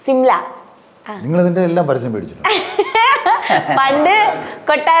സിംല. നിങ്ങൾ ഇതിന്റെ എല്ലാം പരസ്യം മേടിച്ചിട്ടുണ്ട്. പണ്ട്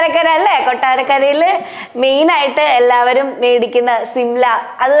കൊട്ടാരക്കര അല്ലേ, കൊട്ടാരക്കരയില് മെയിൻ ആയിട്ട് എല്ലാവരും മേടിക്കുന്ന സിംല,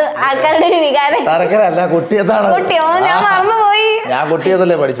 അത് ആൾക്കാരുടെ ഒരു വികാരം. കൊട്ടിയോ, ഞാൻ മറന്നുപോയി. ഞാൻ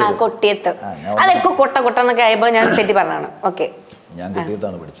കൊട്ടിയതല്ലേ പഠിച്ചത്. കൊട്ടിയത്ത് അതൊക്കെ കൊട്ടന്നൊക്കെ ആയപ്പോ ഞാൻ തെറ്റി പറഞ്ഞാണ്. ഓക്കെ, ഞാൻ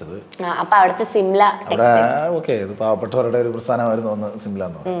കൊട്ടിയത്താണ് പഠിച്ചത്. അപ്പൊ അവിടുത്തെ സിംല ഓക്കെ, ഇത് പാവപ്പെട്ടവരുടെ ഒരു പ്രസ്ഥാനമായിരുന്നു ഒന്ന് സിംല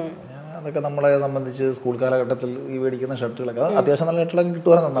എന്ന് പറയുന്നത്. അതൊക്കെ നമ്മളെ സംബന്ധിച്ച് സ്കൂൾ കാലഘട്ടത്തിൽ ഈ മേടിക്കുന്ന ഷർട്ടുകളൊക്കെ അത്യാവശ്യം നല്ല ഷർട്ടുകളൊക്കെ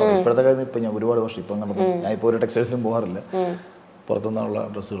കിട്ടുവാറുണ്ടാവും. ഇപ്പോഴത്തെ കാര്യം ഇപ്പം ഞാൻ ഒരുപാട് വർഷം ഇപ്പം കണ്ടത് ഞാൻ ഇപ്പോൾ ഒരു ടെക്സ്റ്റൈൽസിലും പോകാറില്ല. പുറത്തുനിന്നുള്ള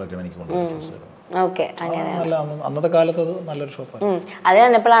ഡ്രസ്സുകളൊക്കെയാണ് എനിക്ക് കൊണ്ടുപോകുന്നത്. അന്നത്തെ കാലത്ത് അത് നല്ലൊരു ഷോപ്പാണ്. അത്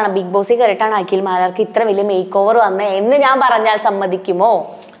തന്നെപ്പോഴാണ് ബിഗ് ബോസിൽ കയറിയിട്ടാണ് അഖിൽ മാരാർക്ക് ഇത്ര വലിയ മേക്ക് ഓവർ വന്നേ എന്ന് ഞാൻ പറഞ്ഞാൽ സമ്മതിക്കുമോ?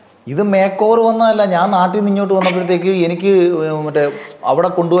 ഇത് മേക്ക് ഓവർ വന്നതല്ല. ഞാൻ നാട്ടിൽ നിന്ന് ഇങ്ങോട്ട് വന്നപ്പോഴത്തേക്ക് എനിക്ക് മറ്റേ അവിടെ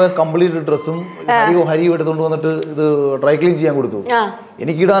കൊണ്ടുപോയ കംപ്ലീറ്റ് ഡ്രസ്സും ഹരിയും എടുത്തുകൊണ്ട് വന്നിട്ട് ഇത് ഡ്രൈ ക്ലീൻ ചെയ്യാൻ കൊടുത്തു.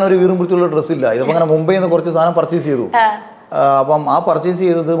 എനിക്ക് ഇടാൻ ഒരു വീറും വൃത്തിയുള്ള ഡ്രസ്സില്ല. ഇതിപ്പോൾ അങ്ങനെ മുംബൈയിൽ നിന്ന് കുറച്ച് സാധനം പർച്ചേസ് ചെയ്തു. അപ്പം ആ പർച്ചേസ്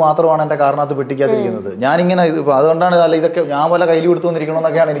ചെയ്തത് മാത്രമാണ് എൻ്റെ കാരണത്ത് പെട്ടിക്കാതിരിക്കുന്നത്. ഞാനിങ്ങനെ അതുകൊണ്ടാണ് അല്ല ഇതൊക്കെ ഞാൻ വല്ല കയ്യിൽ കൊടുത്തു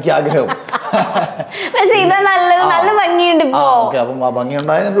വന്നിരിക്കണമെന്നൊക്കെയാണ് എനിക്ക് ആഗ്രഹം. അപ്പം ആ ഭംഗി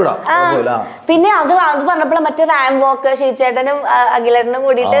ഉണ്ടായതിടാം. പിന്നെ അത് പറഞ്ഞപ്പോഴും മറ്റേ റാം വോക്ക് ഷീച്ചേട്ടനും അഖിലേട്ടനും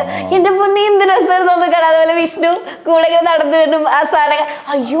കൂടിയിട്ട് എന്റെ പൊന്നി എന്ത് രസമായിരുന്നു നോക്കണം. അതുപോലെ വിഷ്ണു കൂടെ നടന്നു വരും ആ സാധനം.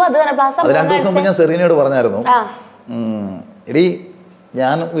 അയ്യോ, അത് പറഞ്ഞപ്പോൾ 2 ദിവസം മുമ്പ് ഞാൻ സെറീനയോട് പറഞ്ഞായിരുന്നു, എടി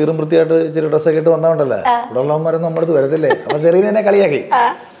ഞാൻ വീറും വൃത്തിയായിട്ട് ഇച്ചിരി ഡ്രസ്സൊക്കെ ഇട്ട് വന്നോണ്ടല്ലേ ഇവിടെ ഉള്ളവന്മാരൊന്നും നമ്മുടെ അടുത്ത് വരത്തില്ലേ. അപ്പൊ സെറീന എന്നെ കളിയാക്കി.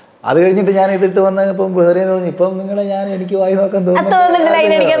 അത് കഴിഞ്ഞിട്ട് ഞാൻ ഇതിട്ട് വന്നപ്പം സെറീന പറഞ്ഞു, ഇപ്പം നിങ്ങളെ ഞാൻ എനിക്ക് വായി നോക്കാൻ തോന്നുന്നു,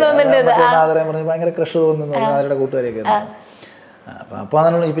 ഭയങ്കര ക്രഷ് തോന്നുന്നു അവരുടെ കൂട്ടുകാരെയൊക്കെ. അപ്പൊ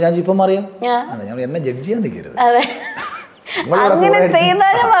അതാണ് ഇപ്പൊ ഞാൻ ഇപ്പം അറിയാം. എന്നെ ജഡ്ജ് ചെയ്യാൻ നിൽക്കരുത്. അങ്ങനെ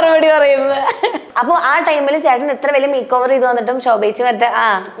ചെയ്താലും മറുപടി പറയുന്നത്. അപ്പൊ ആ ടൈമിൽ ചേട്ടൻ എത്ര വലിയ മേക്ക് ഓവർ ചെയ്ത് വന്നിട്ടും ശോഭിച്ച് മറ്റേ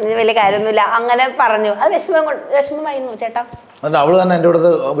ഇത് വലിയ കാര്യമൊന്നുമില്ല അങ്ങനെ പറഞ്ഞു. അത് വിഷമമായിരുന്നു ചേട്ടാ? അവള് തന്നെ എന്റെ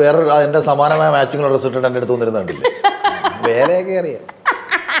അടുത്ത് വേറെ എന്റെ സമാനമായ മാച്ചിങ്ങുള്ള റിസൾട്ട് എന്റെ അടുത്ത് വന്നിരുന്നുണ്ടില്ല. വേലയൊക്കെ അറിയാം,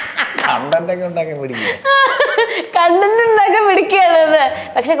 കണ്ടന്റൊക്കെ ഉണ്ടാക്കാൻ പിടിക്കുക, കണ്ടന്റ് ഉണ്ടാക്കാൻ പിടിക്കുകയാണത്.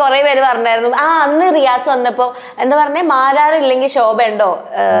 പക്ഷെ കുറെ പേര് പറഞ്ഞായിരുന്നു അന്ന് റിയാസ് വന്നപ്പോ എന്താ പറഞ്ഞേ, മാരാറില്ലെങ്കിൽ ശോഭ ഉണ്ടോ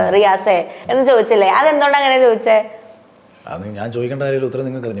റിയാസെ എന്ന് ചോദിച്ചില്ലേ? അതെന്തുകൊണ്ട് അങ്ങനെ ചോദിച്ചേ? അത് ഞാൻ ചോദിക്കേണ്ട കാര്യമില്ല, ഉത്തരം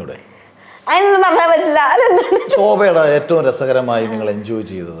നിങ്ങൾക്ക് അറിഞ്ഞൂടെ? അതിനൊന്നും പറഞ്ഞാൽ പറ്റില്ല. അതെന്താണ് ശോഭയുടെ ഏറ്റവും രസകരമായി നിങ്ങൾ എൻജോയ്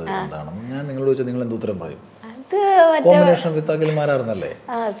ചെയ്തത് എന്താണെന്ന് ഞാൻ നിങ്ങളോട് ചോദിച്ചാൽ നിങ്ങൾ എന്ത് ഉത്തരം പറയും? Combination with Akhil മാരാർന്നല്ലേ?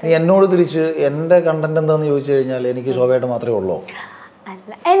 നീ എന്നോട് തിരിച്ച് എന്റെ കണ്ടന്റ് എന്താന്ന് ചോദിച്ചു കഴിഞ്ഞാൽ എനിക്ക് ശോഭയായിട്ട് മാത്രമേ ഉള്ളൂ.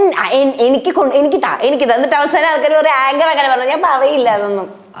 എനിക്ക് തന്നിട്ട് അവസാനം ആൾക്കാർ ഒരു ആങ്കർ അങ്ങനെ പറഞ്ഞു. ഞാൻ പറയില്ല അതൊന്നും.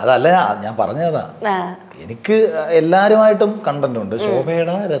 അതല്ല ഞാൻ പറഞ്ഞതാ, എനിക്ക് എല്ലാരുമായിട്ടും കണ്ടന്റ് ഉണ്ട്.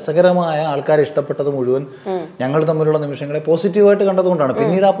 ശോഭയുടെ രസകരമായ ആൾക്കാരെ ഇഷ്ടപ്പെട്ടത് മുഴുവൻ ഞങ്ങൾ തമ്മിലുള്ള നിമിഷങ്ങളെ പോസിറ്റീവായിട്ട് കണ്ടതുകൊണ്ടാണ്.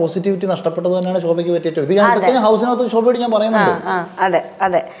 പിന്നീട് ആ പോസിറ്റിവിറ്റി നഷ്ടപ്പെട്ടത് തന്നെയാണ് ശോഭയ്ക്ക് പറ്റിയിട്ട്. ഇത് ഞാൻ ഹൗസിനകത്ത് ശോഭയോട് ഞാൻ പറയുന്നുണ്ട്. അതെ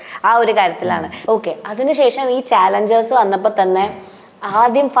അതെ, ആ ഒരു കാര്യത്തിലാണ്. ഓക്കെ, അതിനുശേഷം ഈ ചാലഞ്ചേഴ്സ് വന്നപ്പോൾ തന്നെ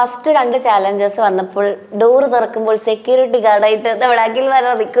ആദ്യം ഫസ്റ്റ് 2 ചാലഞ്ചേഴ്സ് വന്നപ്പോൾ ഡോറ് തുറക്കുമ്പോൾ സെക്യൂരിറ്റി ഗാർഡായിട്ട് അഖിൽ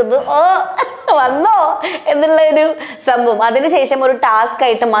മാരാർ നിൽക്കുന്നു, ഓ വന്നോ എന്നുള്ള ഒരു സംഭവം. അതിനുശേഷം ഒരു ടാസ്ക്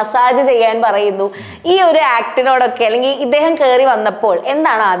ആയിട്ട് മസാജ് ചെയ്യാൻ പറയുന്നു. ഈ ഒരു ആക്ടിനോടൊക്കെ അല്ലെങ്കിൽ ഇദ്ദേഹം കയറി വന്നപ്പോൾ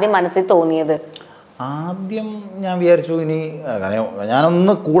എന്താണ് ആദ്യം മനസ്സിൽ തോന്നിയത്? ആദ്യം ഞാൻ വിചാരിച്ചു ഇനി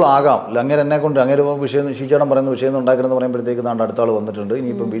ഞാനൊന്ന് കൂളാകാം, അങ്ങനെ എന്നെ കൊണ്ട് അങ്ങനെ വിഷയം ഷീച്ചേടം പറയുന്ന വിഷയം ഉണ്ടാക്കണമെന്ന് പറയുമ്പോഴത്തേക്ക് നാണ്ട് അടുത്ത ആൾ വന്നിട്ടുണ്ട്.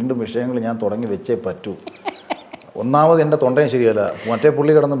 ഇനിയിപ്പം വീണ്ടും വിഷയങ്ങൾ ഞാൻ തുടങ്ങി വെച്ചേ പറ്റൂ. ഒന്നാമത് എൻ്റെ തൊണ്ടയും ശരിയല്ല, മറ്റേ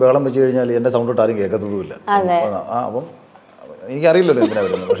പുള്ളി കിടന്ന് ബേളം വെച്ച് കഴിഞ്ഞാൽ എൻ്റെ സൗണ്ട് ഇട്ട് ആരും കേൾക്കത്തതുമില്ല. അപ്പം എനിക്കറിയില്ലല്ലോ എന്തിനാ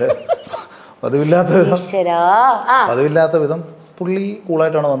വരുന്നത്. പക്ഷേ പതിവില്ലാത്ത വിധം പുള്ളി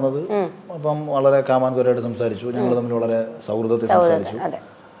കൂളായിട്ടാണ് വന്നത്. അപ്പം വളരെ കാമാൻകുരായിട്ട് സംസാരിച്ചു. ഞങ്ങൾ തമ്മിൽ വളരെ സൗഹൃദത്തിൽ സംസാരിച്ചു.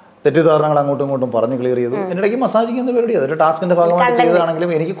 തെറ്റിദ്ധാരണകൾ അങ്ങോട്ടും ഇങ്ങോട്ടും പറഞ്ഞ് ക്ലിയർ ചെയ്തു. എൻ്റെ ഇടയ്ക്ക് മസാജിങ് എന്ന പരിപാടി അതൊരു ടാസ്കിന്റെ ഭാഗമായിട്ട്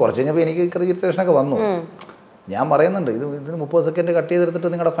ചെയ്തതാണെങ്കിലും എനിക്ക് കുറച്ച് കഴിഞ്ഞപ്പോൾ എനിക്ക് ഇറിറ്റേഷനൊക്കെ വന്നു. ഞാൻ പറയുന്നുണ്ട് ഇതിന് 30 സെക്കൻഡ് കട്ട് ചെയ്തെടുത്തിട്ട്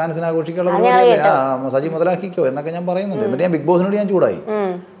നിങ്ങളുടെ ഫാൻസിനെ ആഘോഷിക്കാനുള്ള മസാജി മുതലാക്കിക്കോ എന്നൊക്കെ ഞാൻ പറയുന്നുണ്ട്. എന്നിട്ട് ഞാൻ ബിഗ് ബോസിനോട് ഞാൻ ചൂടായി.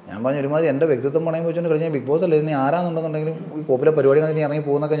 ഞാൻ പറഞ്ഞു ഒരുമാതിരി എൻ്റെ വ്യക്തിത്വം പണയം വെച്ചുകൊണ്ട് കഴിഞ്ഞാൽ ബിഗ് ബോസ് അല്ലേ, നീ ആരാന്നുണ്ടെന്നുണ്ടെങ്കിലും ഈ പോപ്പുലർ പരിപാടി നീ ഇറങ്ങി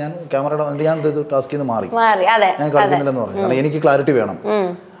പോകുന്നൊക്കെ ഞാൻ ക്യാമറയുടെ വന്നിട്ട് ഞാൻ ടാസ്കിൽ നിന്ന് മാറി, ഞാൻ കളിക്കുന്നില്ലെന്ന് പറഞ്ഞു. കാരണം എനിക്ക് ക്ലാരിറ്റി വേണം.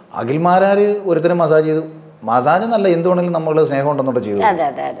 അഖിൽ മാരാർ ഒരുത്തരം മസാജ് ചെയ്തു. മസാജ് എന്നല്ല, എന്തുകൊണ്ടെങ്കിലും നമ്മൾ സ്നേഹം ഉണ്ടെന്നോട്ട് ചെയ്തു.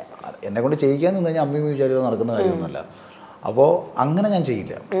 എന്നെ കൊണ്ട് ചെയ്യിക്കാൻ നിന്ന് കഴിഞ്ഞാൽ അമ്മയും വിചാരിക്കുന്നത് നടക്കുന്ന കാര്യമൊന്നുമല്ല. അപ്പോൾ അങ്ങനെ ഞാൻ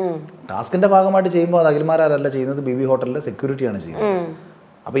ചെയ്യില്ല. ടാസ്കിന്റെ ഭാഗമായിട്ട് ചെയ്യുമ്പോൾ അത് അഖിൽ മാരാരല്ല ചെയ്യുന്നത്, ബി ഹോട്ടലിലെ സെക്യൂരിറ്റിയാണ് ചെയ്യുന്നത്.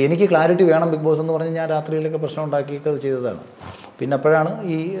 അപ്പോൾ എനിക്ക് ക്ലാരിറ്റി വേണം ബിഗ് ബോസ് എന്ന് പറഞ്ഞ് ഞാൻ രാത്രിയിലൊക്കെ പ്രശ്നം ഉണ്ടാക്കിയൊക്കെ ചെയ്തതാണ്. പിന്നെ അപ്പോഴാണ്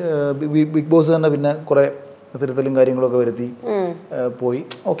ഈ ബിഗ് ബോസ് തന്നെ പിന്നെ കുറേ തിരുത്തലും കാര്യങ്ങളൊക്കെ വരുത്തി പോയി.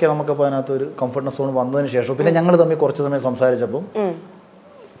 ഓക്കെ, നമുക്കപ്പോൾ അതിനകത്ത് ഒരു കംഫർട്ട് സോൺ വന്നതിന് ശേഷം പിന്നെ ഞങ്ങൾ തമ്മിൽ കുറച്ച് സമയം സംസാരിച്ചപ്പം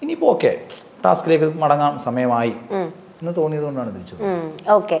ഇനിയിപ്പോൾ ഓക്കെ ടാസ്കിലേക്ക് മടങ്ങാൻ സമയമായി എന്ന് തോന്നിയതുകൊണ്ടാണ് തിരിച്ചത്.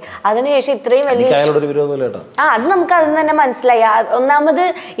 ഓക്കെ, അതിനുശേഷം ഇത്രയും വലിയ അത് നമുക്ക് അതിൽ തന്നെ മനസ്സിലായി. ഒന്നാമത്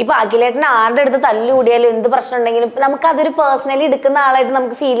ഇപ്പൊ അഖിലേട്ടന് ആരുടെ അടുത്ത് തല്ലുകൂടിയാലും എന്ത് പ്രശ്നം ഉണ്ടെങ്കിലും നമുക്ക് അതൊരു പേഴ്സണലി എടുക്കുന്ന ആളായിട്ട്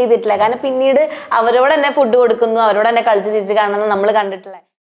നമുക്ക് ഫീൽ ചെയ്തിട്ടില്ല. കാരണം പിന്നീട് അവരോട് തന്നെ ഫുഡ് കൊടുക്കുന്നു, അവരോട് തന്നെ കളിച്ച് ചിരിച്ച് കാണുന്നത് നമ്മൾ കണ്ടിട്ടില്ല.